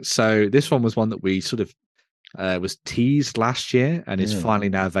 Yeah. So this one was one that we sort of was teased last year and is finally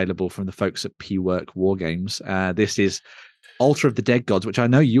now available from the folks at P-Work Wargames. This is Altar of the Dead Gods, which I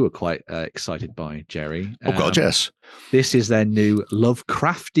know you were quite excited by, Jerry. Oh, God, yes. This is their new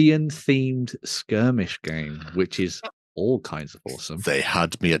Lovecraftian-themed skirmish game, which is all kinds of awesome. They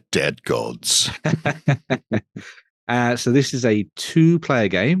had me at Dead Gods. So this is a 2-player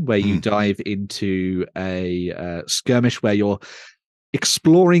game where you dive into a skirmish where you're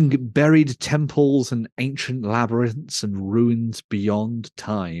exploring buried temples and ancient labyrinths and ruins beyond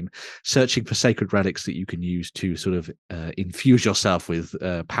time, searching for sacred relics that you can use to sort of infuse yourself with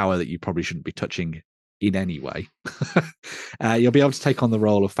power that you probably shouldn't be touching in any way. You'll be able to take on the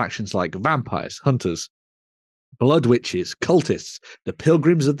role of factions like vampires, hunters, blood witches, cultists, the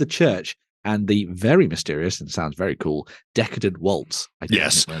pilgrims of the church, and the very mysterious and sounds very cool Decadent Waltz. I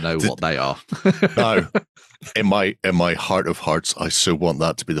don't know what they are. No, in my heart of hearts, I so want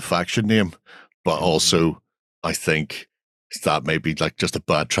that to be the faction name, but also I think that may be like just a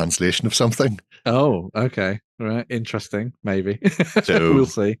bad translation of something. Oh, okay, right, interesting, maybe. So we'll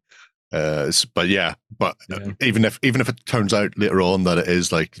see. But even if it turns out later on that it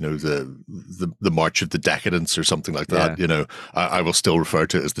is like, you know, the March of the Decadence or something like that, you know, I will still refer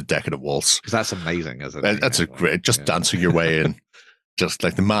to it as the Decadent Waltz, because that's amazing, isn't it? That's a great, just dancing your way in, just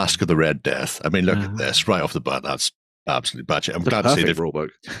like the Mask of the Red Death. I mean, look at this right off the bat. That's absolutely batshit. I'm glad to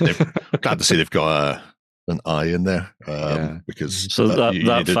see they've got an eye in there, because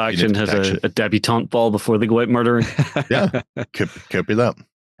that faction has a debutante ball before they go out murdering. Yeah, could be that.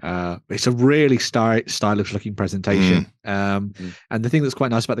 It's a really stylish looking presentation, and the thing that's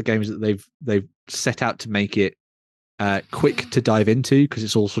quite nice about the game is that they've set out to make it quick to dive into, because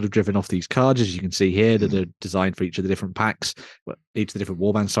it's all sort of driven off these cards, as you can see here, that are designed for each of the different packs, each of the different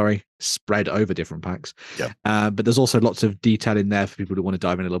warbands, spread over different packs. But there's also lots of detail in there for people who want to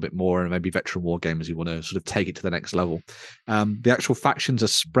dive in a little bit more, and maybe veteran war gamers who want to sort of take it to the next level. The actual factions are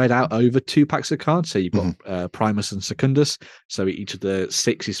spread out over 2 packs of cards. So you've got Primus and Secundus. So each of the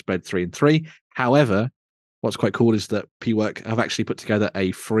 6 is spread 3 and 3. However, what's quite cool is that P-Work have actually put together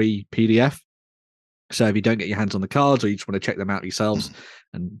a free PDF. So if you don't get your hands on the cards, or you just want to check them out yourselves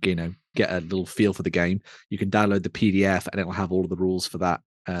and, you know, get a little feel for the game, you can download the PDF and it'll have all of the rules for that.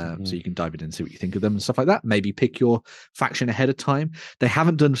 So you can dive in and see what you think of them and stuff like that. Maybe pick your faction ahead of time. They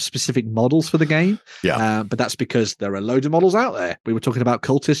haven't done specific models for the game, but that's because there are loads of models out there. We were talking about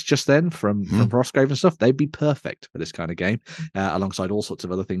cultists just then from Frostgrave and stuff. They'd be perfect for this kind of game, alongside all sorts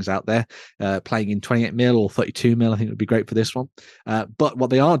of other things out there. Playing in 28mm or 32mm, I think would be great for this one. But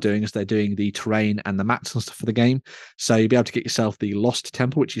what they are doing is they're doing the terrain and the mats and stuff for the game. So you'll be able to get yourself the Lost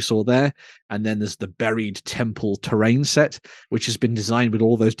Temple, which you saw there, and then there's the Buried Temple terrain set, which has been designed with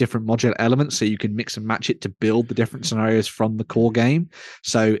all those different modular elements, so you can mix and match it to build the different scenarios from the core game.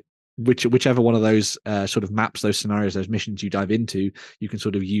 So whichever one of those sort of maps, those scenarios, those missions you dive into, you can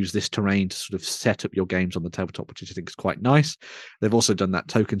sort of use this terrain to sort of set up your games on the tabletop, which I think is quite nice. They've also done that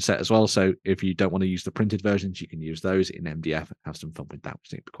token set as well, so if you don't want to use the printed versions, you can use those in MDF and have some fun with that, which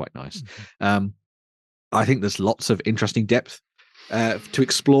I think would be quite nice. I think there's lots of interesting depth to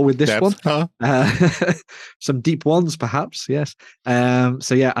explore with this one. Some deep ones, perhaps. Yes.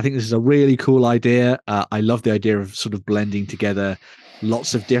 So yeah, I think this is a really cool idea. I love the idea of sort of blending together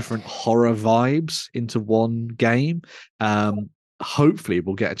lots of different horror vibes into one game. Hopefully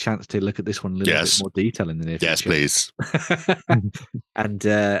we'll get a chance to look at this one in a little bit more detail in the near future. Yes, please. and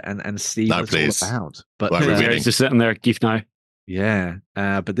see what it's all about. But Jerry's just sitting there, Keith now. Yeah,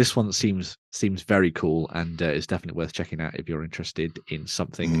 but this one seems very cool, and is definitely worth checking out if you're interested in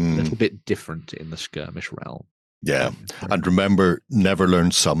something a little bit different in the skirmish realm. Yeah, and remember, never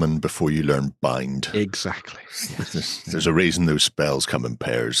learn summon before you learn bind. Exactly. Yes. There's a reason those spells come in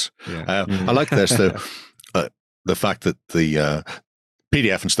pairs. Yeah. I like this, though. The fact that the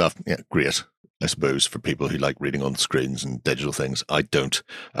PDF and stuff, great, I suppose, for people who like reading on screens and digital things. I don't.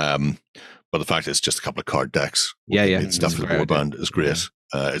 But the fact that it's just a couple of card decks, stuff for the warband is great.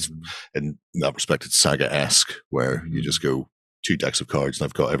 It's in that respect, it's Saga-esque, where you just go 2 decks of cards, and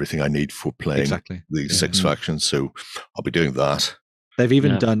I've got everything I need for playing these 6 factions. So I'll be doing that. They've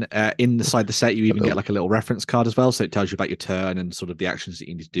even done inside the set, you even get like a little reference card as well, so it tells you about your turn and sort of the actions that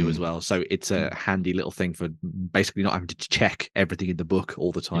you need to do as well. So it's a handy little thing for basically not having to check everything in the book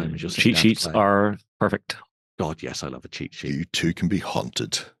all the time. Cheat sheets are perfect. God, yes, I love a cheat sheet. You too can be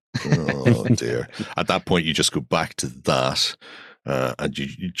haunted. Oh dear. At that point, you just go back to that, and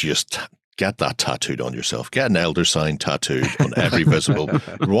you just get that tattooed on yourself. Get an elder sign tattooed on every visible,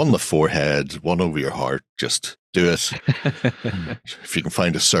 one on the forehead, one over your heart. Just do it. If you can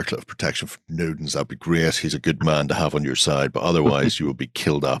find a circlet of protection from Nodens, that'd be great. He's a good man to have on your side, but otherwise you will be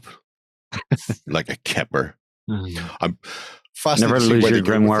killed up like a kipper. I'm fascinated Never to see lose where your they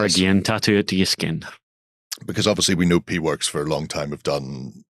go with grimoire this. again. Tattoo it to your skin. Because obviously we know P-Works for a long time have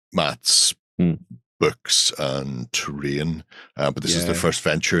done mats, books, and terrain, but this is their first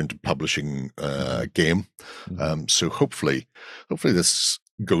venture into publishing a game. So hopefully this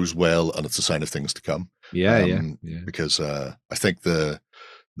goes well, and it's a sign of things to come. Because I think the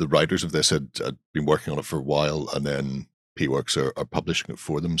writers of this had been working on it for a while, and then P-Works are publishing it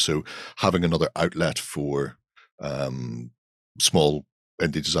for them. So having another outlet for small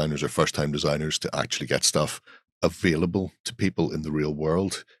indie designers or first-time designers to actually get stuff available to people in the real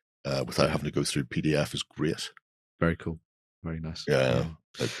world without having to go through PDF is great. Very cool. Very nice. Yeah.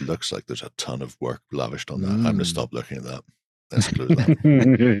 It looks like there's a ton of work lavished on that. I'm going to stop looking at that. Let's close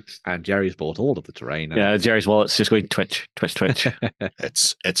that. And Jerry's bought all of the terrain. Yeah, Jerry's wallet's just going twitch.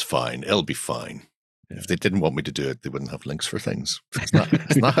 It's fine. It'll be fine. If they didn't want me to do it, they wouldn't have links for things. It's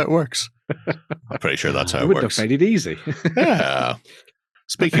not how it works. I'm pretty sure that's how it wouldn't works. have made it easy. Yeah.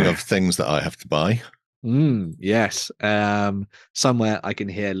 Speaking of things that I have to buy. Yes. Somewhere I can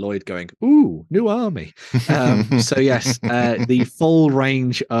hear Lloyd going, "Ooh, new army." So yes, the full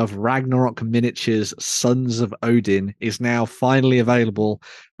range of Ragnarok miniatures Sons of Odin is now finally available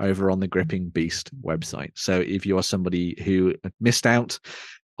over on the Gripping Beast website. So if you are somebody who missed out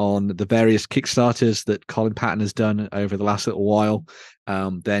on the various Kickstarters that Colin Patton has done over the last little while,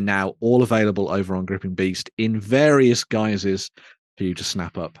 they're now all available over on Gripping Beast in various guises for you to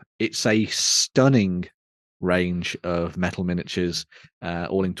snap up. It's a stunning range of metal miniatures,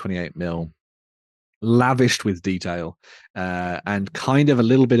 all in 28mm, lavished with detail, and kind of a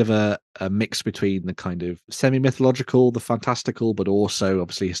little bit of a mix between the kind of semi-mythological, the fantastical, but also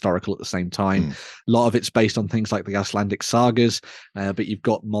obviously historical at the same time. A lot of it's based on things like the Icelandic sagas, but you've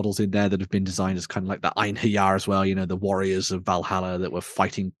got models in there that have been designed as kind of like the Einherjar as well, the warriors of Valhalla that were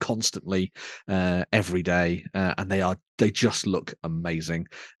fighting constantly every day, and they just look amazing.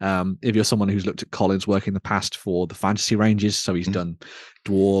 If you're someone who's looked at Colin's work in the past for the fantasy ranges, so he's done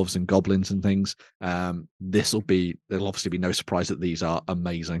dwarves and goblins and things, there'll obviously be no surprise that these are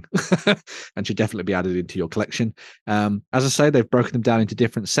amazing and should definitely be added into your collection. As I say, they've broken them down into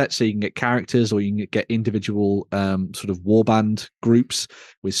different sets, so you can get characters or you can get individual sort of warband groups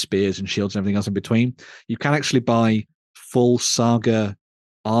with spears and shields and everything else in between. You can actually buy full saga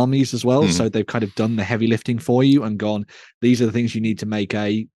armies as well, so they've kind of done the heavy lifting for you and gone, these are the things you need to make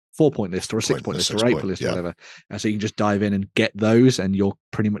a 4-point list or a 6-point list or 8-point list or whatever. So you can just dive in and get those, and you're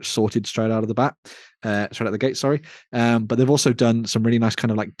pretty much sorted straight out of the gate. Sorry. But they've also done some really nice kind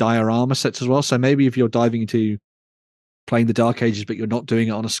of like diorama sets as well. So maybe if you're diving into playing the Dark Ages, but you're not doing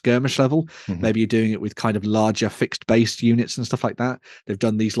it on a skirmish level, maybe you're doing it with kind of larger fixed base units and stuff like that. They've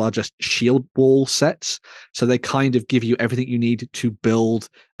done these larger shield wall sets, so they kind of give you everything you need to build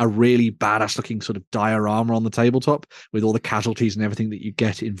a really badass looking sort of diorama on the tabletop with all the casualties and everything that you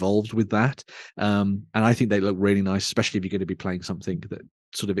get involved with that. And I think they look really nice, especially if you're going to be playing something that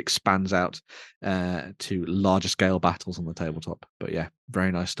sort of expands out to larger scale battles on the tabletop. But yeah, very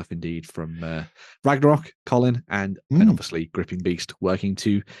nice stuff indeed from Ragnarok, Colin, and obviously Gripping Beast working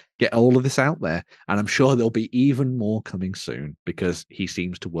to get all of this out there. And I'm sure there'll be even more coming soon because he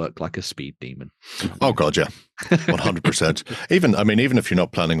seems to work like a speed demon. Oh God, yeah, 100%. Even if you're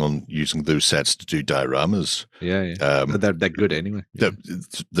not planning on using those sets to do dioramas, they're good anyway.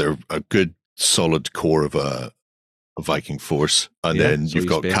 They're a good solid core of a Viking force, and then you've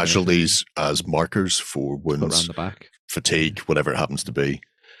got casualties as markers for wounds, around the back, fatigue, whatever it happens to be.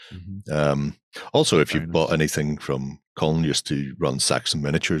 Also, if you've bought anything from Colin, used to run Saxon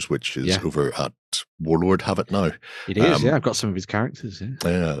Miniatures, which is over at Warlord, have it now. It is, I've got some of his characters.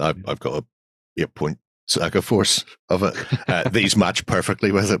 I've got a 8-point saga force of it. These match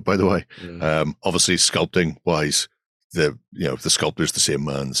perfectly with it, by the way. Obviously, sculpting wise, the sculptor's the same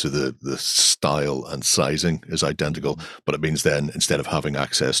man, so the style and sizing is identical, but it means then instead of having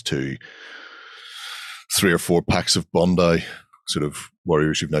access to 3 or 4 packs of Bondi sort of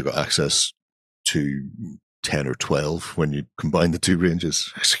warriors, you've now got access to 10 or 12 when you combine the two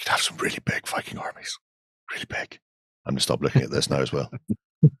ranges. So you could have some really big Viking armies, really big. I'm going to stop looking at this now as well.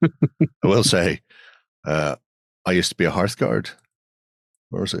 I will say, I used to be a Hearthguard.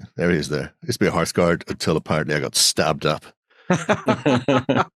 Where was it? There he is there. I used to be a Hearthguard until apparently I got stabbed up.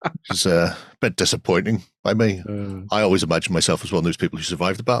 Which is a bit disappointing by me. I always imagine myself as one of those people who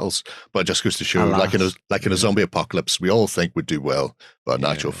survived the battles, but it just goes to show, like in a zombie apocalypse, we all think we'd do well, but in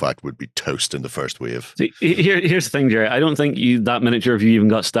actual fact would be toast in the first wave. See, here's the thing, Jerry. I don't think that miniature of you even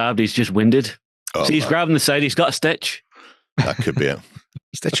got stabbed. He's just winded. See, he's grabbing the side. He's got a stitch. That could be it.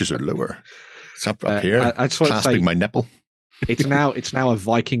 Stitches are lower. It's up here, I just want clasping to say, my nipple. It's now a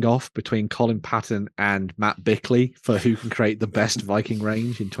Viking off between Colin Patton and Matt Bickley for who can create the best Viking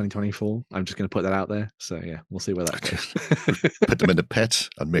range in 2024. I'm just going to put that out there. So yeah, we'll see where that goes. Put them in a pit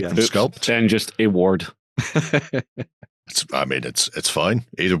and make them sculpt. Then just a ward. It's fine.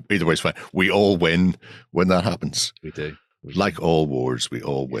 Either way is fine. We all win when that happens. We do. Like all wars, we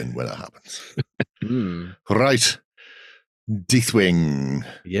all win when it happens. Right. Deathwing.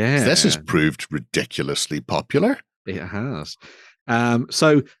 Yeah. This has proved ridiculously popular. It has.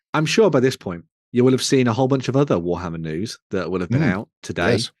 So I'm sure by this point you will have seen a whole bunch of other Warhammer news that will have been out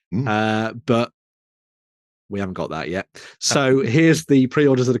today. Yes. But we haven't got that yet. So here's the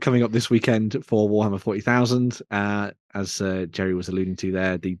pre-orders that are coming up this weekend for Warhammer 40,000. As Jerry was alluding to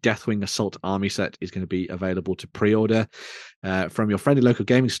there, the Deathwing Assault Army set is going to be available to pre-order from your friendly local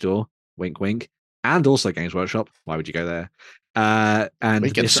gaming store, wink, wink, and also Games Workshop. Why would you go there? And we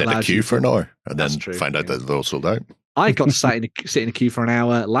can sit in a queue for an hour and then find out that they're all sold out. I got to sit in a queue for an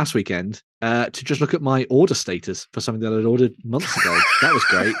hour last weekend to just look at my order status for something that I'd ordered months ago. That was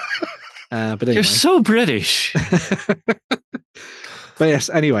great. But anyway. You're so British. But yes,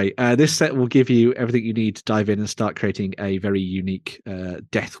 anyway, this set will give you everything you need to dive in and start creating a very unique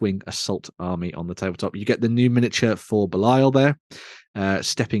Deathwing Assault Army on the tabletop. You get the new miniature for Belial there,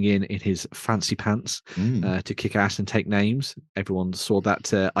 stepping in his fancy pants to kick ass and take names. Everyone saw that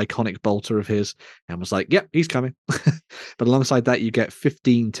iconic bolter of his and was like, yep, he's coming. But alongside that, you get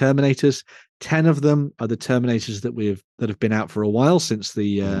 15 Terminators. 10 of them are the Terminators that have been out for a while since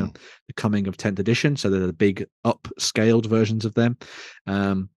the coming of 10th edition. So they're the big upscaled versions of them.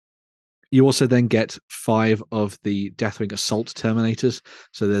 You also then get 5 of the Deathwing Assault Terminators.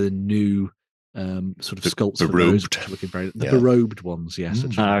 So they're the new sort of sculpts for those looking very berobed ones. Yes,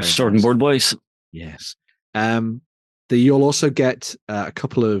 sword and board boys. Yes. You'll also get a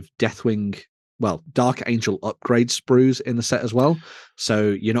couple of Deathwing. Well, Dark Angel upgrade sprues in the set as well. So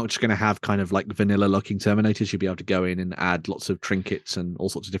you're not just going to have kind of like vanilla looking Terminators. You'll be able to go in and add lots of trinkets and all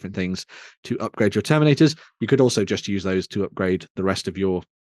sorts of different things to upgrade your Terminators. You could also just use those to upgrade the rest of your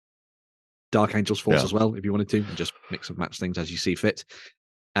Dark Angels force as well, if you wanted to, and just mix and match things as you see fit.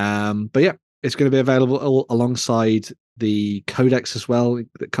 But yeah, it's going to be available alongside the Codex as well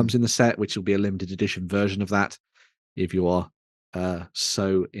that comes in the set, which will be a limited edition version of that if you are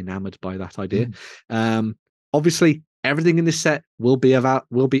so enamored by that idea. Obviously everything in this set will be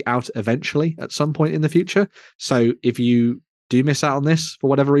out eventually at some point in the future, so if you do miss out on this for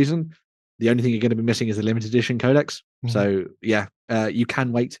whatever reason, the only thing you're going to be missing is the limited edition Codex. So yeah, you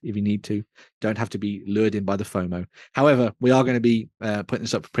can wait if you need to. Don't have to be lured in by the FOMO. However, we are going to be putting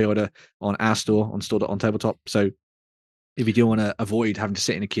this up for pre-order on our store, on store.ontabletop. So if you do want to avoid having to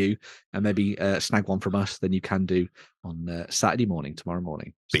sit in a queue and maybe snag one from us, then you can do on Saturday morning, tomorrow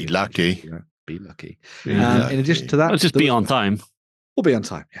morning. Be lucky. Be lucky. Be lucky. In addition to that, let's just be on time. We'll be on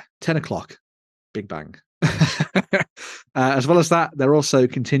time. Yeah, 10 o'clock. Big bang. As well as that, they're also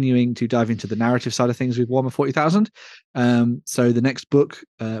continuing to dive into the narrative side of things with Warhammer 40,000. So the next book,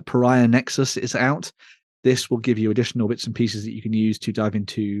 Pariah Nexus, is out. This will give you additional bits and pieces that you can use to dive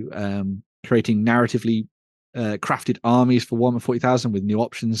into creating narratively crafted armies for Warhammer 40,000 with new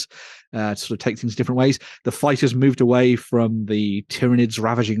options to sort of take things different ways. The fighters moved away from the Tyranids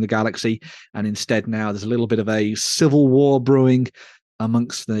ravaging the galaxy, and instead now there's a little bit of a civil war brewing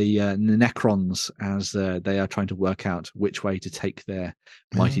amongst the Necrons as they are trying to work out which way to take their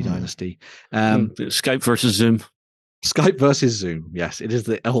mighty dynasty. Skype versus Zoom. Skype versus Zoom. Yes, it is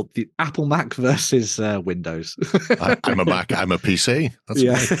the Apple Mac versus Windows. I'm a Mac. I'm a PC. That's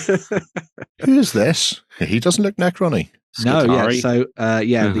right. Who is this? He doesn't look Necron-y. No, yeah. So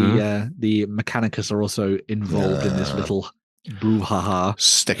the Mechanicus are also involved in this little brouhaha,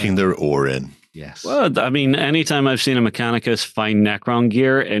 sticking their oar in. Yes. Well, I mean, anytime I've seen a Mechanicus find Necron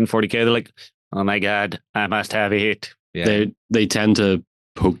gear in 40k, they're like, "Oh my god, I must have it." Yeah. They tend to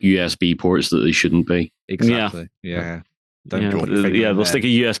poke USB ports that they shouldn't be. Exactly. Yeah. They'll stick a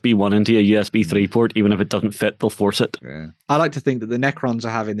USB 1 into a USB 3 port, even if it doesn't fit, they'll force it. Yeah. I like to think that the Necrons are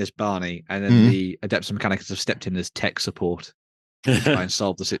having this Barney, and then the Adepts and Mechanicus have stepped in as tech support to try and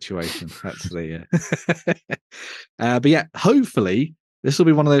solve the situation. That's the. But yeah, hopefully this will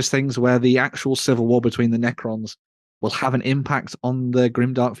be one of those things where the actual civil war between the Necrons will have an impact on the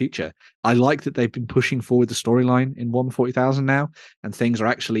grimdark future. I like that they've been pushing forward the storyline in Warhammer 40,000 now, and things are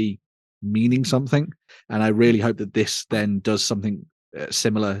actually meaning something. And I really hope that this then does something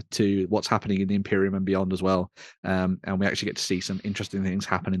similar to what's happening in the Imperium and beyond as well. And we actually get to see some interesting things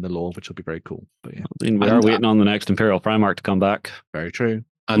happen in the lore, which will be very cool. But yeah, I mean, we are waiting on the next Imperial Primarch to come back. Very true.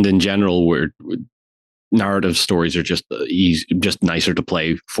 And in general, narrative stories are just nicer to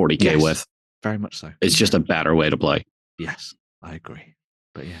play 40k with. Very much so. It's just a better way to play. Yes, I agree.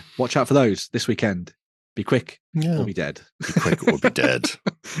 But yeah, watch out for those this weekend. Be quick or be dead. Be quick or be dead.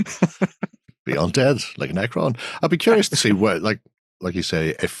 Be undead, like a Necron. I'd be curious to see what, like you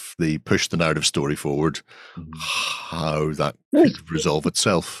say, if they push the narrative story forward, how that could resolve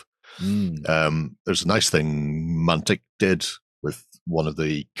itself. There's a nice thing Mantic did with one of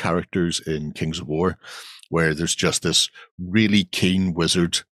the characters in Kings of War, where there's just this really keen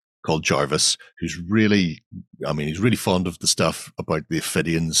wizard called Jarvis, who's really, he's really fond of the stuff about the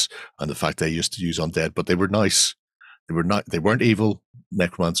Ophidians and the fact they used to use undead, but they were nice. They weren't evil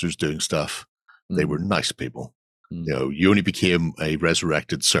necromancers doing stuff. They were nice people. You only became a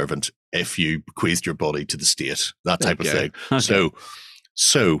resurrected servant if you bequeathed your body to the state, that type of thing. Okay.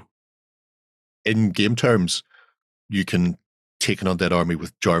 So in game terms, you can take an undead army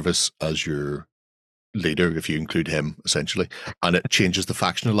with Jarvis as your leader, if you include him, essentially, and it changes the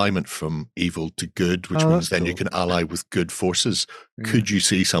faction alignment from evil to good, which means then you can ally with good forces. Could you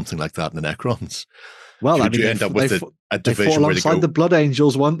see something like that in the Necrons? Well, could you end up with a division where they go the Blood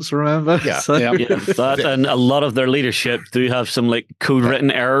Angels once? Remember? Yeah, that, and a lot of their leadership do have some like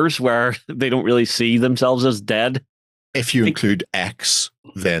code-written errors where they don't really see themselves as dead. If you include X,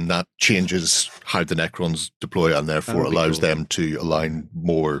 then that changes how the Necrons deploy, and therefore allows them to align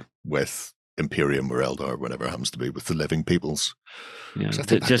more with Imperium or Eldar, whatever it happens to be, with the living peoples. Yeah,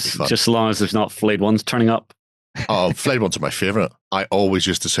 just as long as there's not flayed ones turning up. Oh, flayed ones are my favorite. I always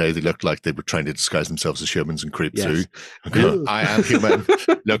used to say they looked like they were trying to disguise themselves as humans and creep through. I am human.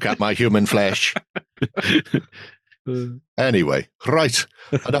 Look at my human flesh. Anyway, right.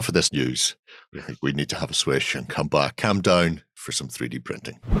 Enough of this news. I think we need to have a swish and come back, calm down for some 3D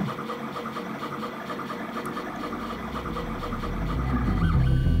printing.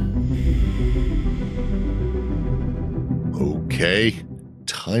 Okay,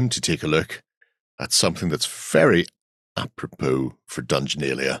 time to take a look at something that's very apropos for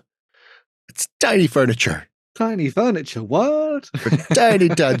Dungeonalia. It's tiny furniture. Tiny furniture, what? For tiny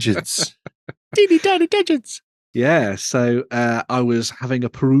dungeons. Teeny tiny dungeons. Yeah, so I was having a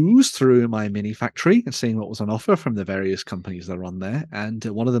peruse through my mini factory and seeing what was on offer from the various companies that are on there. And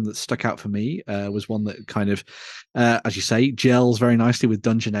one of them that stuck out for me was one that kind of, as you say, gels very nicely with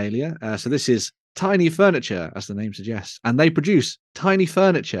Dungeonalia. So this is Tiny Furniture, as the name suggests, and they produce tiny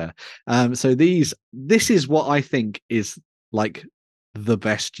furniture. So this is what I think is like the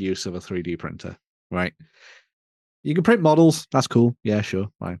best use of a 3D printer, right? You can print models, that's cool. Yeah, sure,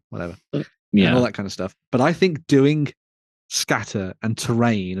 fine, whatever. Yeah, and all that kind of stuff. But I think doing scatter and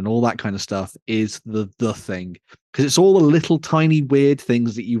terrain and all that kind of stuff is the thing, because it's all the little tiny weird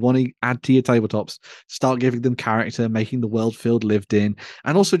things that you want to add to your tabletops, start giving them character, making the world feel lived in,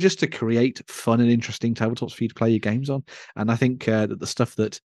 and also just to create fun and interesting tabletops for you to play your games on. And I think that the stuff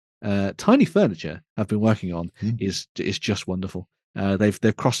that Tiny Furniture have been working on is just wonderful.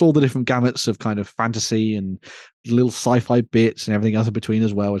 They've crossed all the different gamuts of kind of fantasy and little sci-fi bits and everything else in between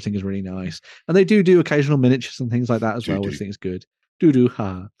as well, which I think is really nice. And they do occasional miniatures and things like that as well, which I think is good.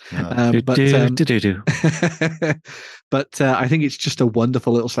 Ha. But I think it's just a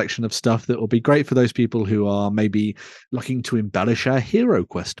wonderful little selection of stuff that will be great for those people who are maybe looking to embellish a Hero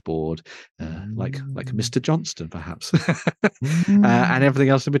Quest board, like Mr. Johnston, perhaps, and everything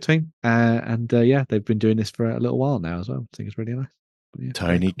else in between. Yeah, they've been doing this for a little while now as well. I think it's really nice. Yeah,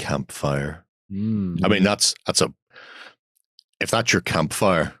 tiny campfire. I mean, that's if that's your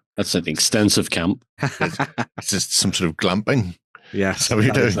campfire, that's an extensive camp. It's just some sort of glamping. Yeah, so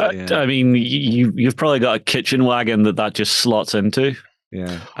you do. Yeah. I mean, you've probably got a kitchen wagon that just slots into.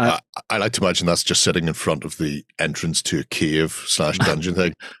 Yeah, I like to imagine that's just sitting in front of the entrance to a cave / dungeon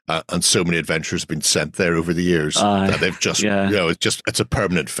thing, and so many adventurers have been sent there over the years that they've just, it's a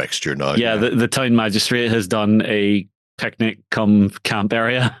permanent fixture now. Yeah, the town magistrate has done a picnic come camp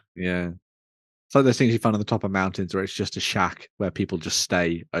area. Yeah. It's like those things you find on the top of mountains where it's just a shack where people just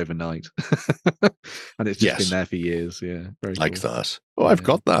stay overnight. And it's just been there for years. Yeah. Very like cool. that. Oh, I've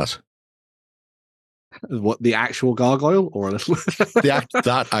got that. What, the actual gargoyle or a little?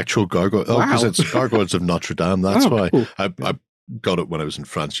 that actual gargoyle. Oh, because it's Gargoyles of Notre Dame. That's why. Cool. I got it when I was in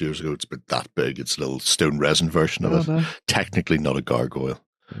France years ago. It's about that big. It's a little stone resin version of it. No. Technically not a gargoyle.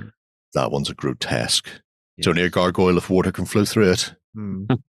 That one's a grotesque. Yes. It's only a gargoyle if water can flow through it.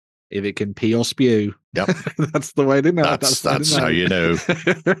 If it can pee or spew. Yep. That's the way to know. That's how you know.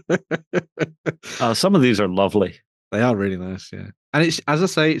 Some of these are lovely. They are really nice, yeah. And it's, as I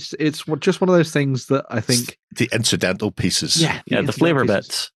say, it's just one of those things that I think... The incidental pieces. Yeah, the flavor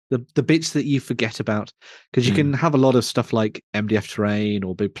bits. The bits that you forget about. Because you can have a lot of stuff like MDF terrain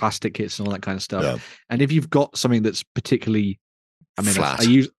or big plastic kits and all that kind of stuff. Yeah. And if you've got something that's particularly I mean, Flat. I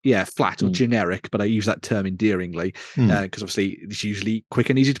use flat or generic, but I use that term endearingly because obviously it's usually quick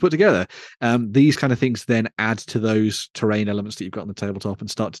and easy to put together. These kind of things then add to those terrain elements that you've got on the tabletop and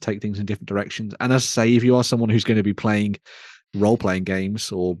start to take things in different directions. And as I say, if you are someone who's going to be playing role-playing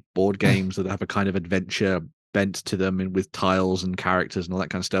games or board games that have a kind of adventure bent to them and with tiles and characters and all that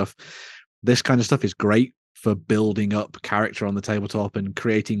kind of stuff, this kind of stuff is great for building up character on the tabletop and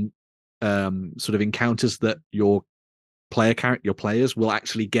creating sort of encounters that your players will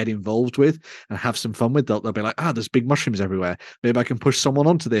actually get involved with and have some fun with. They'll be like, there's big mushrooms everywhere. Maybe I can push someone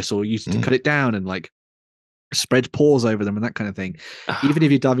onto this or use it to cut it down and like spread paws over them and that kind of thing. Even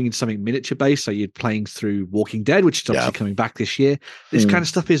if you're diving into something miniature based, so you're playing through Walking Dead, which is obviously coming back this year, this kind of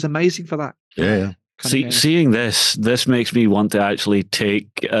stuff is amazing for that. Yeah. Seeing this makes me want to actually take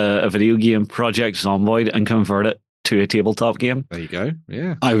a video game, Project Zomboid, and convert it to a tabletop game. There you go.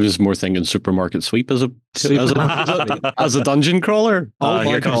 Yeah. I was more thinking Supermarket Sweep as a dungeon crawler.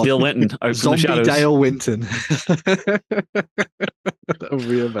 Here comes Dale Winton out from the shadows. Dale Winton.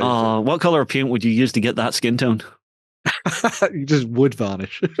 What color of paint would you use to get that skin tone? You just wood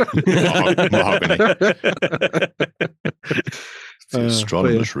varnish. Mahogany. The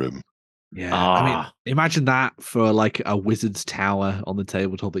astronomer's room. Yeah, I mean, imagine that for like a wizard's tower on the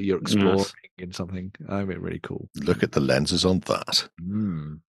tabletop that you're exploring in something. I mean, really cool. Look at the lenses on that.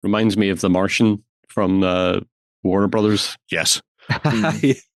 Reminds me of The Martian from Warner Brothers. Yes.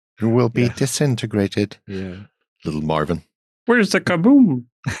 You will be disintegrated. Yeah. Little Marvin. Where's the kaboom?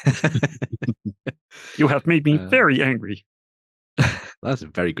 You have made me very angry. That's a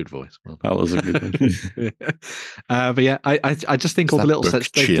very good voice. Well, that was a good one. But yeah, I just think all the little sets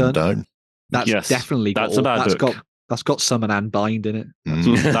they've done. Down? That's definitely that's a bad book. That's got Summon and Bind in it.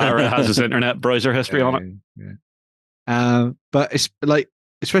 That has its internet browser history on it. Yeah. But it's like,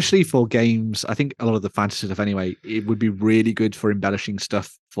 especially for games, I think a lot of the fantasy stuff anyway, it would be really good for embellishing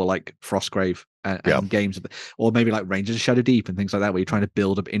stuff for like Frostgrave and games, or maybe like Rangers of Shadow Deep and things like that, where you're trying to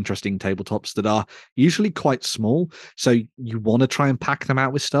build up interesting tabletops that are usually quite small. So you want to try and pack them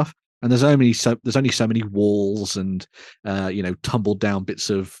out with stuff. And there's only so many walls and tumbled down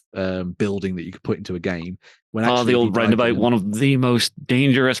bits of building that you could put into a game. When the old roundabout, one of the most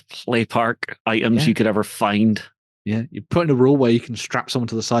dangerous play park items you could ever find. Yeah, you put in a rule where you can strap someone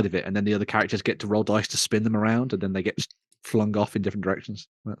to the side of it, and then the other characters get to roll dice to spin them around, and then they get flung off in different directions.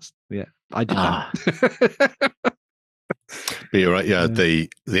 I did that. But you're right. Yeah,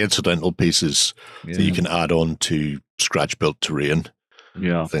 the incidental pieces that you can add on to scratch built terrain.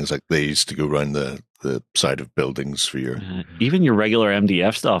 Yeah, things like these to go around the side of buildings for your even your regular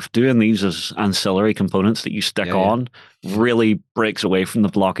MDF stuff. Doing these as ancillary components that you stick on really breaks away from the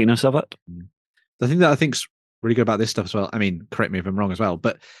blockiness of it. The thing that I think's really good about this stuff as well, I mean, correct me if I'm wrong as well,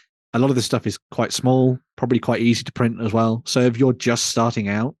 but a lot of this stuff is quite small, probably quite easy to print as well. So if you're just starting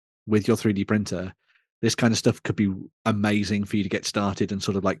out with your 3D printer, this kind of stuff could be amazing for you to get started and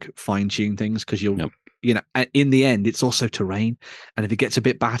sort of like fine tune things, because you'll, in the end, it's also terrain. And if it gets a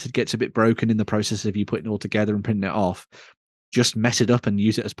bit battered, gets a bit broken in the process of you putting it all together and printing it off, just mess it up and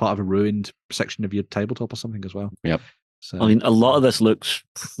use it as part of a ruined section of your tabletop or something as well. Yep. So, I mean, a lot of this looks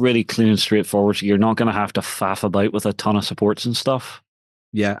pretty clean and straightforward. So you're not going to have to faff about with a ton of supports and stuff.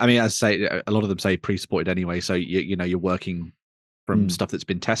 Yeah, I mean, as I say, a lot of them say pre-supported anyway. So you're working from stuff that's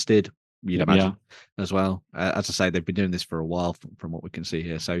been tested. You'd imagine as well. As I say, they've been doing this for a while from what we can see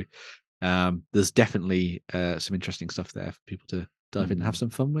here. So there's definitely some interesting stuff there for people to dive in and have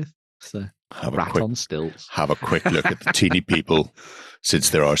some fun with. So on stilts. Have a quick look at the teeny people, since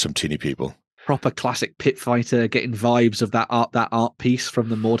there are some teeny people. Proper classic pit fighter, getting vibes of that art piece from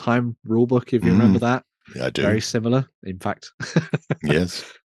the Mordheim rulebook, if you remember that. Yeah, I do. Very similar, in fact. Yes.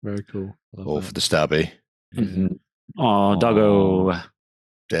 Very cool. All for the stabby. Mm-hmm. Oh, doggo.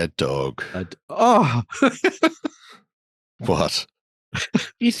 Dead dog. What?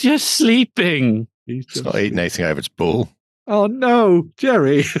 He's just sleeping. It's not eating anything out of its bowl. Oh no,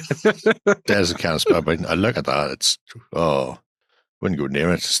 Jerry. There's a can of spell. I look at that. Wouldn't go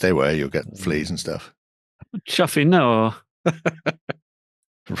near it. Stay away. You'll get fleas and stuff. Chuffy, no.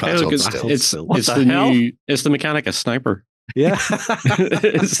 It's the Mechanica sniper. Yeah.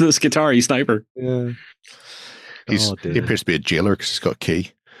 It's the Skitari sniper. Yeah. He appears to be a jailer because he's got a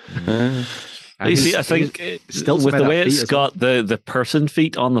key. You see, I think with the way it's got the person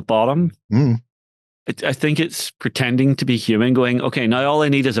feet on the bottom, I think it's pretending to be human, going, okay, now all I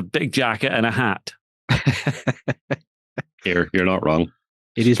need is a big jacket and a hat. You're not wrong.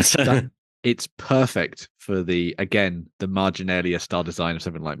 It is. It's perfect for the marginalia style design of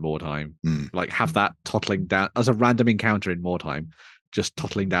something like Mordheim. Like have that tottling down as a random encounter in Mordheim. just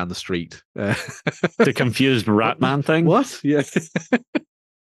toddling down the street. The confused Ratman thing. What? Yeah.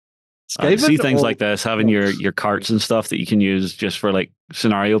 See things like this, having your carts and stuff that you can use just for like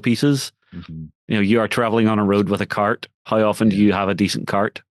scenario pieces. Mm-hmm. You know, you are traveling on a road with a cart. How often do you have a decent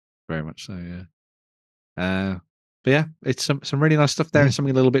cart? Very much so, yeah. But yeah, it's some really nice stuff there, and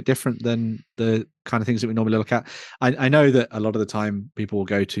something a little bit different than the kind of things that we normally look at. I know that a lot of the time people will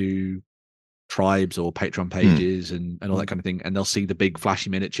go to tribes or Patreon pages and all that kind of thing, and they'll see the big flashy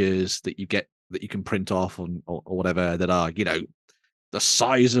miniatures that you get that you can print off or whatever that are, you know, the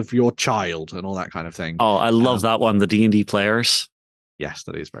size of your child and all that kind of thing. Oh, I love that one. The D&D players. Yes,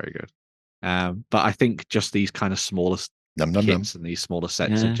 that is very good. But I think just these kind of smaller kits and these smaller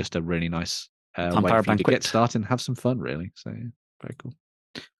sets are just a really nice way for you to get started and have some fun, really. So very cool.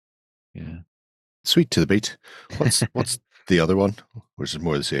 Yeah. Sweet to the beat. What's the other one? Or is it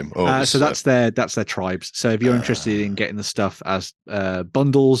more the same? So that's their tribes. So if you're interested in getting the stuff as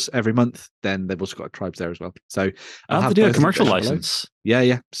bundles every month, then they've also got tribes there as well. So I'll have to do a commercial license.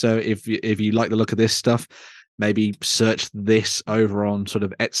 Yeah. So if you like the look of this stuff, maybe search this over on sort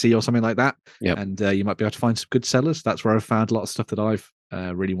of Etsy or something like that. Yep. And you might be able to find some good sellers. That's where I've found a lot of stuff that I've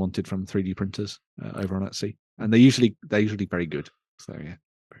really wanted from 3D printers over on Etsy. And they're usually very good. So yeah.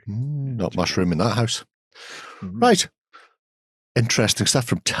 Not much room in that house. Right. Interesting stuff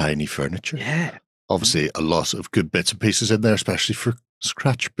from Tiny Furniture. Yeah. Obviously, a lot of good bits and pieces in there, especially for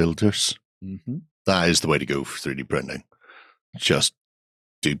scratch builders. Mm-hmm. That is the way to go for 3D printing. Just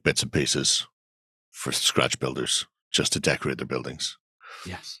do bits and pieces for scratch builders, just to decorate their buildings.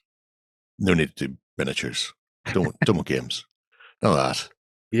 Yes. No need to do miniatures. Don't want games. None of that.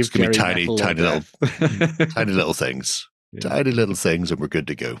 It's going to be tiny little things. Yeah. Tiny little things, and we're good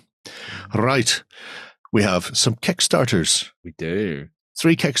to go. Right. We have some Kickstarters. We do.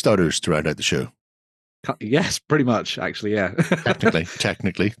 3 Kickstarters to round out the show. Yes, pretty much, actually, yeah.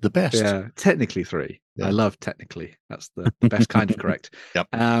 Technically, the best. Yeah, technically 3. Yeah. I love technically. That's the best kind of correct. Yep.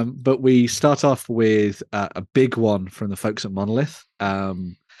 But we start off with a big one from the folks at Monolith.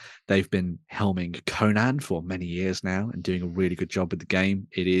 They've been helming Conan for many years now and doing a really good job with the game.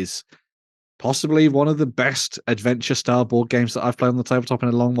 It is possibly one of the best adventure-style board games that I've played on the tabletop in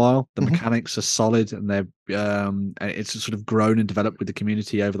a long while. The mechanics are solid, and it's sort of grown and developed with the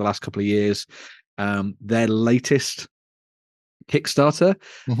community over the last couple of years. Their latest Kickstarter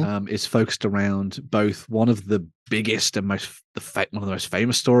is focused around both one of the biggest and one of the most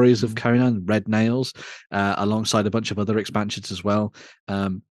famous stories of Conan, Red Nails, alongside a bunch of other expansions as well.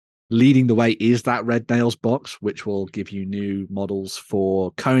 Leading the way is that Red Nails box, which will give you new models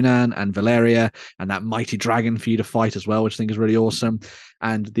for Conan and Valeria and that mighty dragon for you to fight as well, which I think is really awesome.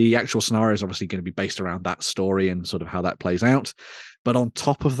 And the actual scenario is obviously going to be based around that story and sort of how that plays out. But on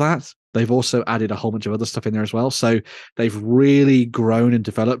top of that, they've also added a whole bunch of other stuff in there as well. So they've really grown and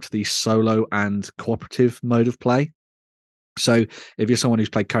developed the solo and cooperative mode of play. So if you're someone who's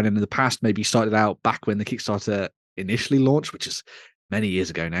played Conan in the past, maybe started out back when the Kickstarter initially launched, which is many years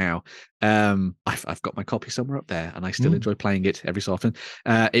ago now. I've got my copy somewhere up there, and I still enjoy playing it every so often.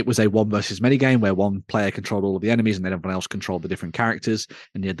 It was a 1 versus many game where one player controlled all of the enemies, and then everyone else controlled the different characters.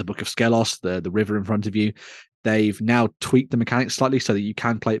 And you had the Book of Skelos, the river in front of you. They've now tweaked the mechanics slightly so that you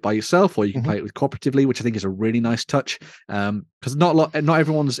can play it by yourself, or you can play it with cooperatively, which I think is a really nice touch. Because not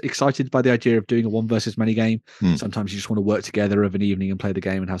everyone's excited by the idea of doing a 1 versus many game. Sometimes you just want to work together of an evening and play the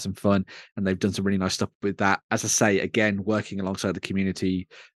game and have some fun. And they've done some really nice stuff with that. As I say, again, working alongside the community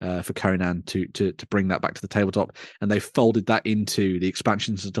for Conan to bring that back to the tabletop. And they've folded that into the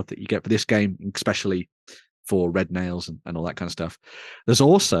expansions and stuff that you get for this game, especially for Red Nails and all that kind of stuff. There's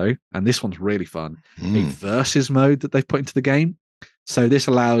also, and this one's really fun, a versus mode that they've put into the game. So this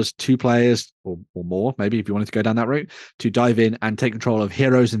allows 2 players or more, maybe if you wanted to go down that route, to dive in and take control of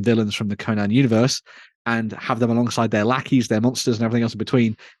heroes and villains from the Conan universe and have them alongside their lackeys, their monsters, and everything else in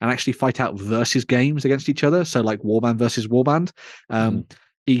between, and actually fight out versus games against each other. So like Warband versus Warband.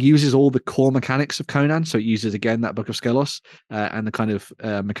 It uses all the core mechanics of Conan. So it uses, again, that Book of Skelos and the kind of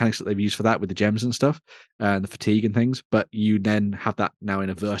mechanics that they've used for that with the gems and stuff and the fatigue and things. But you then have that now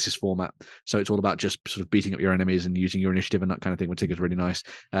in a versus format. So it's all about just sort of beating up your enemies and using your initiative and that kind of thing, which I think is really nice.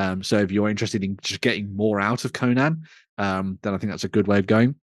 So if you're interested in just getting more out of Conan, then I think that's a good way of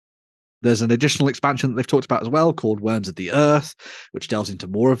going. There's an additional expansion that they've talked about as well called Worms of the Earth, which delves into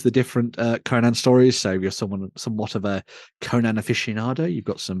more of the different Conan stories. So if you're somewhat of a Conan aficionado, you've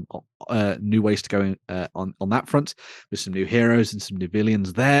got some new ways to go on that front with some new heroes and some new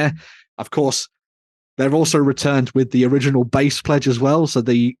villains there. Of course, They've also returned with the original base pledge as well. So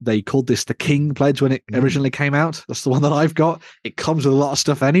they called this the King pledge when it originally came out. That's the one that I've got. It comes with a lot of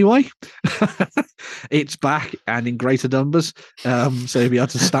stuff anyway. It's back and in greater numbers. So you'll be able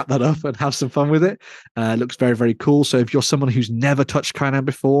to snap that up and have some fun with it. Looks very, very cool. So if you're someone who's never touched Conan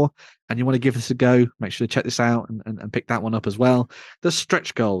before and you want to give this a go, make sure to check this out and pick that one up as well. There's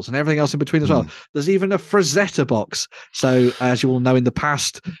stretch goals and everything else in between as well. There's even a Frazetta box. So as you all know, in the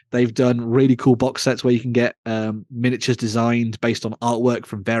past, they've done really cool box sets where you can get miniatures designed based on artwork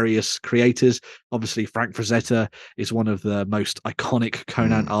from various creators. Obviously, Frank Frazetta is one of the most iconic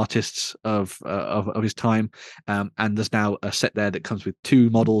Conan artists of his time. And there's now a set there that comes with 2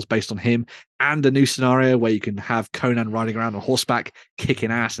 models based on him and a new scenario where you can have Conan riding around on horseback,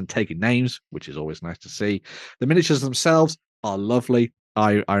 kicking ass and taking names, which is always nice to see. The miniatures themselves are lovely.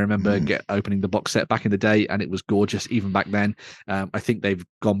 I remember opening the box set back in the day, and it was gorgeous even back then. I think they've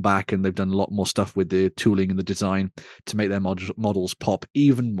gone back and they've done a lot more stuff with the tooling and the design to make their models pop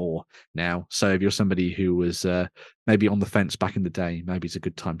even more now. So if you're somebody who was maybe on the fence back in the day, maybe it's a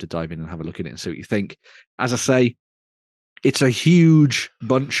good time to dive in and have a look at it and see what you think. As I say, it's a huge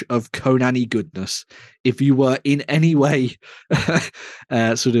bunch of Conan-y goodness. If you were in any way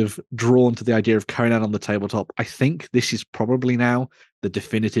sort of drawn to the idea of Conan on the tabletop, I think this is probably now the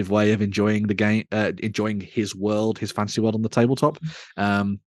definitive way of enjoying the game, enjoying his world, his fantasy world on the tabletop.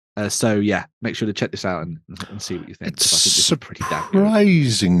 So yeah, make sure to check this out and see what you think. It's I think this is pretty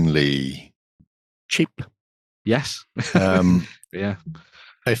surprisingly cheap. Yes. Yeah.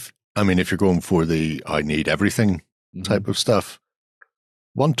 If you're going for the I need everything type of stuff,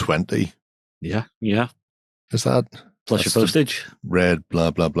 $120. Yeah. Is that plus your postage? Red,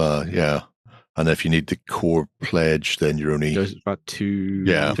 blah blah blah. Yeah. And if you need the core pledge, then you're only goes about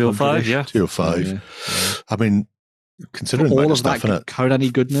 205. Yeah, 205. Yeah. I mean, considering all of stuff that in it, Conan-y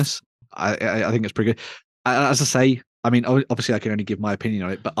goodness, I think it's pretty good. As I say, I mean, obviously, I can only give my opinion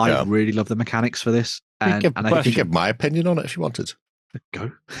on it, but I really love the mechanics for this. And I could give my opinion on it if you wanted.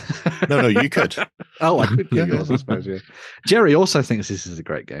 Go. No, you could. Oh, I could give yours, I suppose. Yeah. Jerry also thinks this is a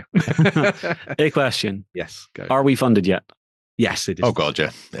great game. A question. Yes. Go. Are we funded yet? Yes, it is. Oh God, yeah.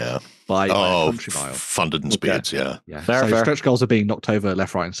 By a country mile. Funded in spades, yeah. Fair. Stretch goals are being knocked over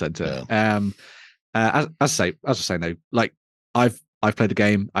left, right, and centre. Yeah. As I was saying though, like I've played the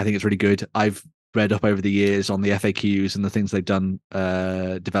game. I think it's really good. I've read up over the years on the FAQs and the things they've done,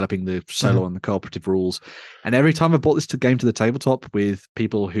 developing the solo and the cooperative rules. And every time I brought this game to the tabletop with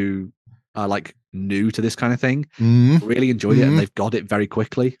people who are like new to this kind of thing, really enjoyed it, and they've got it very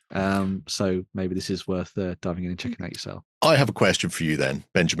quickly. So maybe this is worth diving in and checking out yourself. I have a question for you then,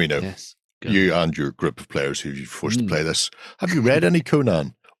 Benjamino. Yes. You and your group of players who you've forced to play this. Have you read any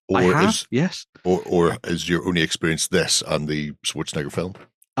Conan? Yes. Or is your only experience this and the Schwarzenegger film?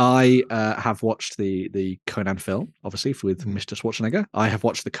 I have watched the Conan film, obviously, with Mr. Schwarzenegger. I have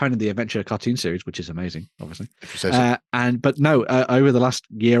watched the Conan the Adventure cartoon series, which is amazing, obviously. But over the last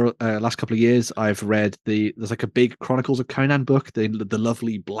couple of years, I've read there's like a big Chronicles of Conan book, the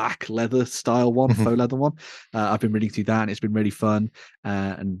lovely black leather style one, faux leather one. I've been reading through that, and it's been really fun.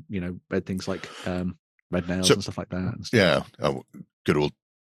 And read things like Red Nails and stuff like that. Good old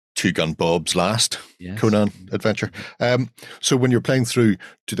Two Gun Bob's last Conan adventure. So when you're playing through,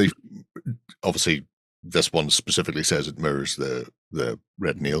 do they obviously this one specifically says it mirrors the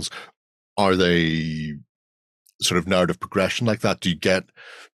Red Nails? Are they sort of narrative progression like that? Do you get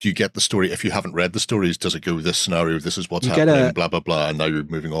the story if you haven't read the stories? Does it go this scenario? This is what's happening. Blah blah blah, and now you're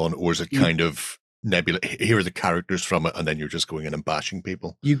moving on, or is it kind of nebula? Here are the characters from it, and then you're just going in and bashing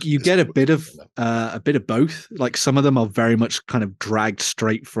people. You get a bit of both. Like some of them are very much kind of dragged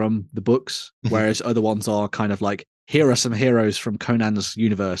straight from the books, whereas other ones are kind of like, here are some heroes from Conan's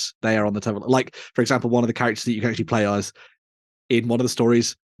universe. They are on the table. Like, for example, one of the characters that you can actually play as in one of the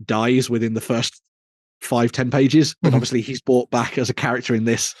stories dies within the first 5-10 pages, but obviously he's brought back as a character in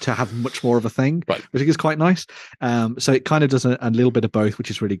this to have much more of a thing, which I think is quite nice. So it kind of does a little bit of both,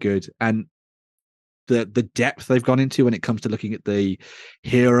 which is really good. And the depth they've gone into when it comes to looking at the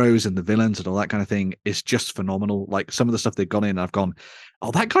heroes and the villains and all that kind of thing is just phenomenal. Like some of the stuff they've gone in, I've gone,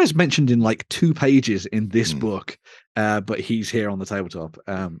 oh, that guy's mentioned in like 2 pages in this book, but he's here on the tabletop.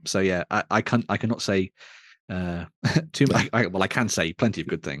 So yeah, I cannot say too much. I can say plenty of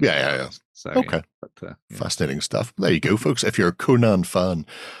good things. Yeah. So, okay. Yeah, fascinating stuff. There you go, folks. If you're a Conan fan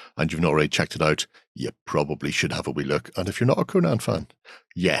and you've not already checked it out, you probably should have a wee look. And if you're not a Conan fan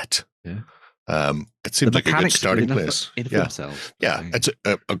yet, it seems like a good starting place. It's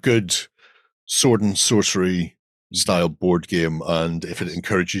a good sword and sorcery style board game, and if it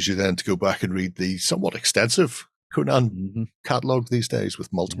encourages you then to go back and read the somewhat extensive Conan catalog these days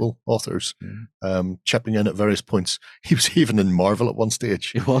with multiple authors chipping in at various points. He was even in Marvel at one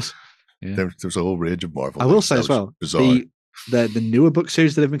stage. It was. Yeah. There's a whole range of Marvel. I will say as well, bizarre. The newer book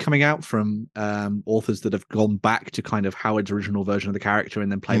series that have been coming out from authors that have gone back to kind of Howard's original version of the character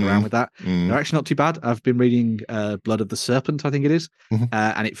and then played around with that, they're actually not too bad. I've been reading Blood of the Serpent, I think it is,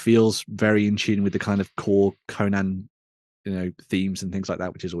 and it feels very in tune with the kind of core Conan, themes and things like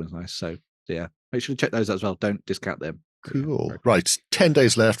that, which is always nice. So yeah, make sure to check those out as well. Don't discount them. Cool. Right, 10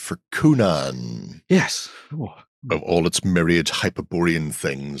 days left for Conan. Yes. Of all its myriad Hyperborean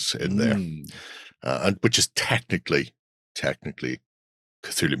things in there, and which is technically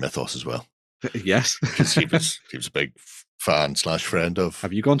Cthulhu mythos as well. Yes, because he was a big fan / friend of.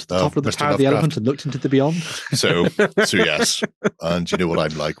 Have you gone to the top of the Tower of the Elephant and looked into the beyond? So yes, and you know what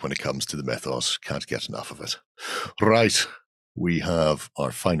I'm like when it comes to the mythos. Can't get enough of it. Right, we have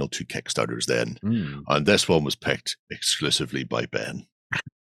our final 2 Kickstarters then, and this one was picked exclusively by Ben.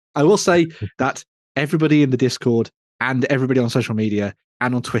 I will say that everybody in the Discord and everybody on social media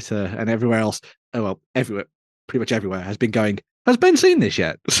and on Twitter and everywhere else, everywhere, pretty much everywhere, has been going, has Ben seen this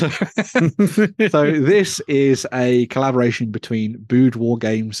yet? So this is a collaboration between Bood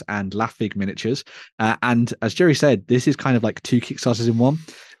Wargames and Lafig Miniatures. And as Jerry said, this is kind of like 2 Kickstarters in one.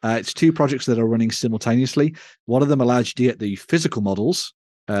 It's 2 projects that are running simultaneously. One of them allows you to get the physical models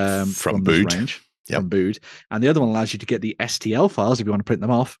from Bood. Range. From Bood, and the other one allows you to get the STL files if you want to print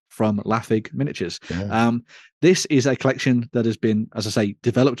them off from Lafig Miniatures. This is a collection that has been, as I say,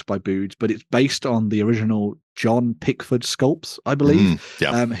 developed by Bood, but it's based on the original John Pickford sculpts, I believe,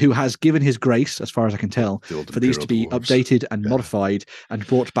 who has given his grace, as far as I can tell, for these to be updated and modified and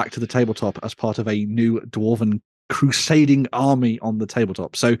brought back to the tabletop as part of a new dwarven crusading army on the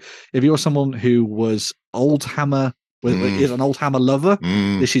tabletop. So if you're someone who was Oldhammer, is an Oldhammer lover,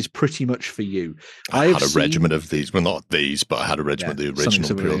 this is pretty much for you. I had a regiment of these. Well, not these, but I had a regiment of the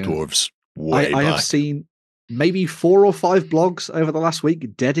original Imperial Dwarves way back. I have seen maybe 4 or 5 blogs over the last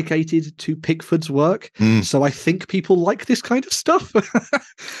week dedicated to Pickford's work. So I think people like this kind of stuff.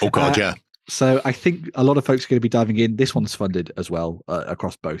 Oh, God, yeah. So I think a lot of folks are going to be diving in. This one's funded as well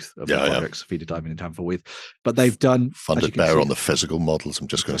across both of the projects for you to dive in and have fun with. But they've done funded better on the physical models. I'm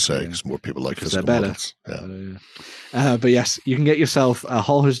just going to say because more people like physical models. But yes, you can get yourself a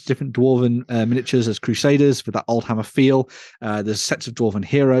whole host of different dwarven miniatures as Crusaders with that Oldhammer feel. There's sets of dwarven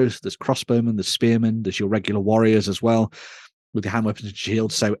heroes. There's crossbowmen. There's spearmen. There's your regular warriors as well, with your hand weapons and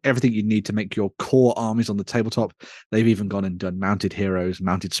shields. So everything you need to make your core armies on the tabletop. They've even gone and done mounted heroes,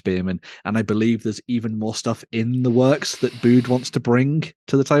 mounted spearmen, and I believe there's even more stuff in the works that Bood wants to bring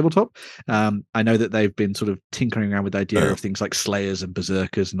to the tabletop. I know that they've been sort of tinkering around with the idea of things like slayers and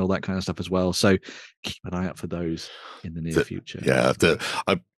berserkers and all that kind of stuff as well. So keep an eye out for those in the near future. Yeah,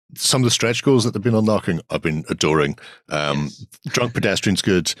 some of the stretch goals that they've been unlocking, I've been adoring. Drunk pedestrian's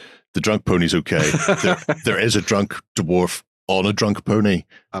good. The drunk pony's okay. There is a drunk dwarf on a drunk pony.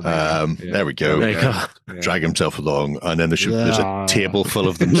 There we go. Drag himself along, and then there's a table full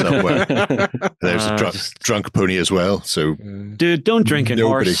of them somewhere. There's a drunk pony as well. So, dude, don't drink it,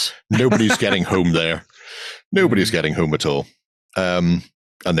 horse. Nobody's getting home there. Nobody's getting home at all. And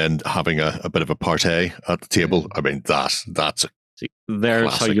then having a bit of a party at the table. I mean, that's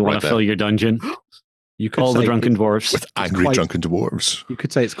there's how you want to fill your dungeon. You could all the drunken dwarves with angry drunken dwarves. You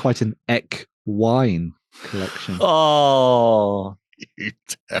could say it's quite an Eck wine collection. Oh, you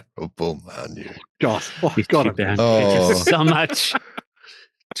terrible man! You God, you got him. So much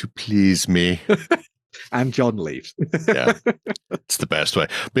to please me. And John leaves. Yeah, it's the best way.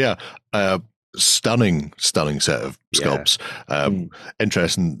 But yeah, stunning set of sculpts.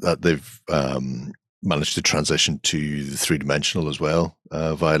 Interesting that they've managed to transition to the 3-dimensional as well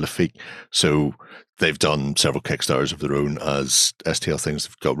via Lafig. So they've done several Kickstarters of their own as STL things.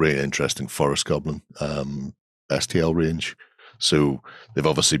 They've got really interesting Forest Goblin STL range. So they've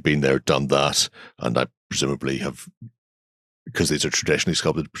obviously been there, done that, and I presumably have, because these are traditionally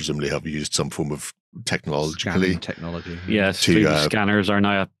sculpted, presumably have used some form of technology. Yes, 3D scanners are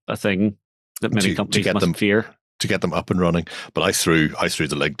now a thing that many companies must fear. To get them up and running. But I threw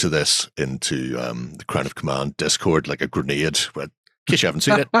the link to this into the Crown of Command Discord like a grenade. In case you haven't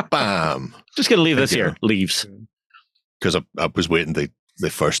seen it, bam! Just gonna leave this here. Leaves. Because I was waiting. They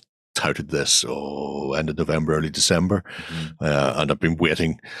first touted this end of November, early December, and I've been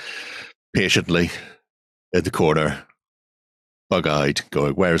waiting patiently in the corner, bug-eyed,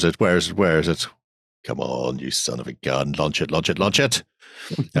 going, "Where is it? Where is it? Where is it? Come on, you son of a gun! Launch it! Launch it! Launch it!"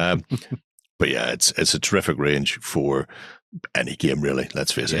 But yeah, it's a terrific range for any game, really.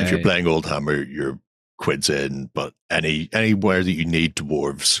 Let's face it. If you're playing Oldhammer, you're quids in. But anywhere that you need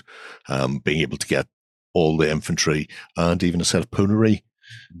dwarves, being able to get all the infantry, and even a set of ponyry.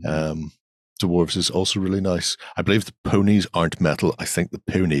 Dwarves is also really nice. I believe the ponies aren't metal. I think the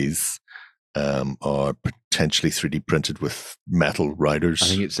ponies are potentially 3D printed with metal riders. I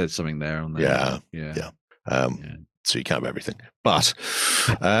think it said something there on there. Yeah. So you can't have everything. But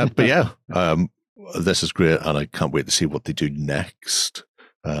yeah, this is great, and I can't wait to see what they do next,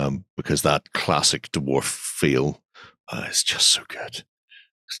 because that classic dwarf feel is just so good.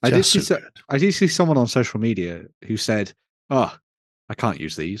 I did see someone on social media who said, "Oh, I can't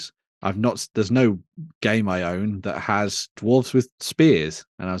use these. There's no game I own that has dwarves with spears."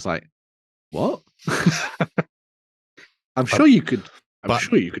 And I was like, "What?" I'm sure you could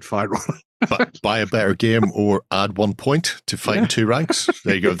find one. But buy a better game or add 1 point to fight in 2 ranks.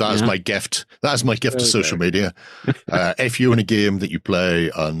 There you go. That is my gift. That is my gift to social media. If you own a game that you play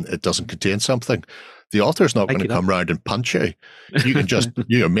and it doesn't contain something, the author's not going to come around and punch you. You can just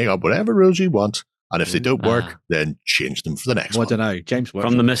make up whatever rules you want. And if they don't work, then change them for the next one. I don't know. James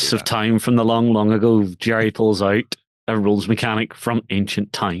from the mists of time, from the long, long ago, Jerry pulls out a rules mechanic from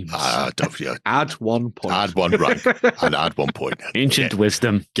ancient times. Add 1 point. Add 1 rank and add 1 point. Ancient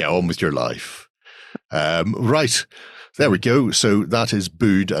wisdom. Get on with your life. Right. There we go. So that is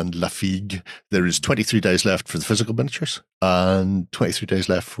Boud and La Figue. There is 23 days left for the physical miniatures and 23 days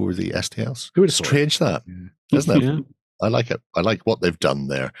left for the STLs. Who would have thought? Strange that, isn't it? Yeah. I like it. I like what they've done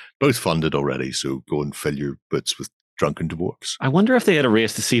there. Both funded already, so go and fill your boots with drunken dwarves. I wonder if they had a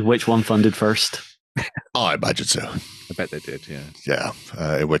race to see which one funded first. I imagine so. I bet they did, yeah. Yeah,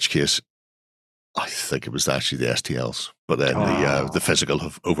 in which case, I think it was actually the STLs, but then the physical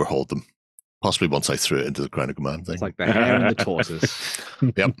have overhauled them. Possibly once I threw it into the Crown of Command thing. It's like the hare and the tortoise.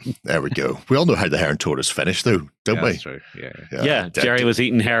 Yep, there we go. We all know how the hare and tortoise finish, though, don't we? That's true. Yeah, Jerry was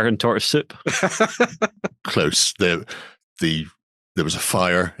eating hare and tortoise soup. Close. There was a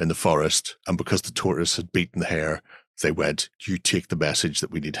fire in the forest, and because the tortoise had beaten the hare, they went, "You take the message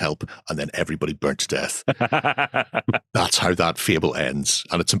that we need help," and then everybody burnt to death. That's how that fable ends,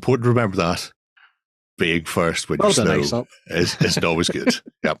 and it's important to remember that. Being first when you snow isn't always good.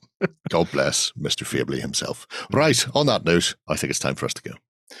 Yep. God bless Mr. Fably himself. Right, on that note, I think it's time for us to go.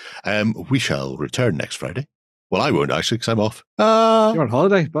 We shall return next Friday. Well, I won't actually, because I'm off. You're on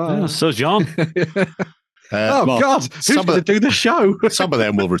holiday. Bye. Yeah, so's John. God, who's going to do the show? Some of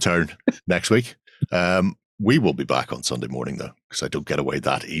them will return next week. We will be back on Sunday morning, though, because I don't get away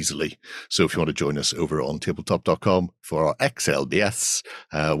that easily. So if you want to join us over on tabletop.com for our XLBS,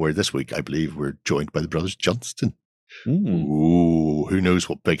 where this week, I believe, we're joined by the brothers Johnston. Ooh, who knows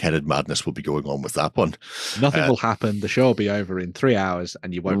what big-headed madness will be going on with that one. Nothing will happen. The show will be over in 3 hours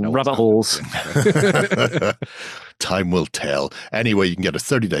and you won't know. Rabbit holes. Time will tell. Anyway, you can get a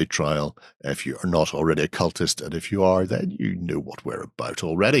 30-day trial if you are not already a cultist, and if you are, then you know what we're about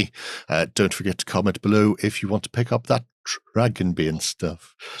already. Don't forget to comment below if you want to pick up that Dragonbane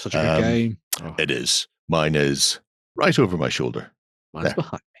stuff. Such a good game. It is. Mine is right over my shoulder. Mine's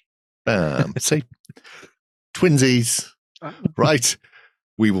behind me. See? Twinsies. Right.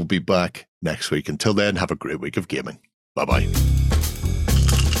 We will be back next week. Until then, have a great week of gaming. Bye-bye.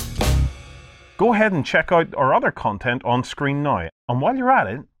 Go ahead and check out our other content on screen now. And while you're at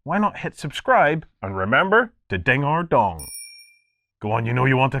it, why not hit subscribe and remember to ding our dong. Go on, you know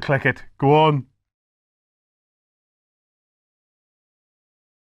you want to click it. Go on.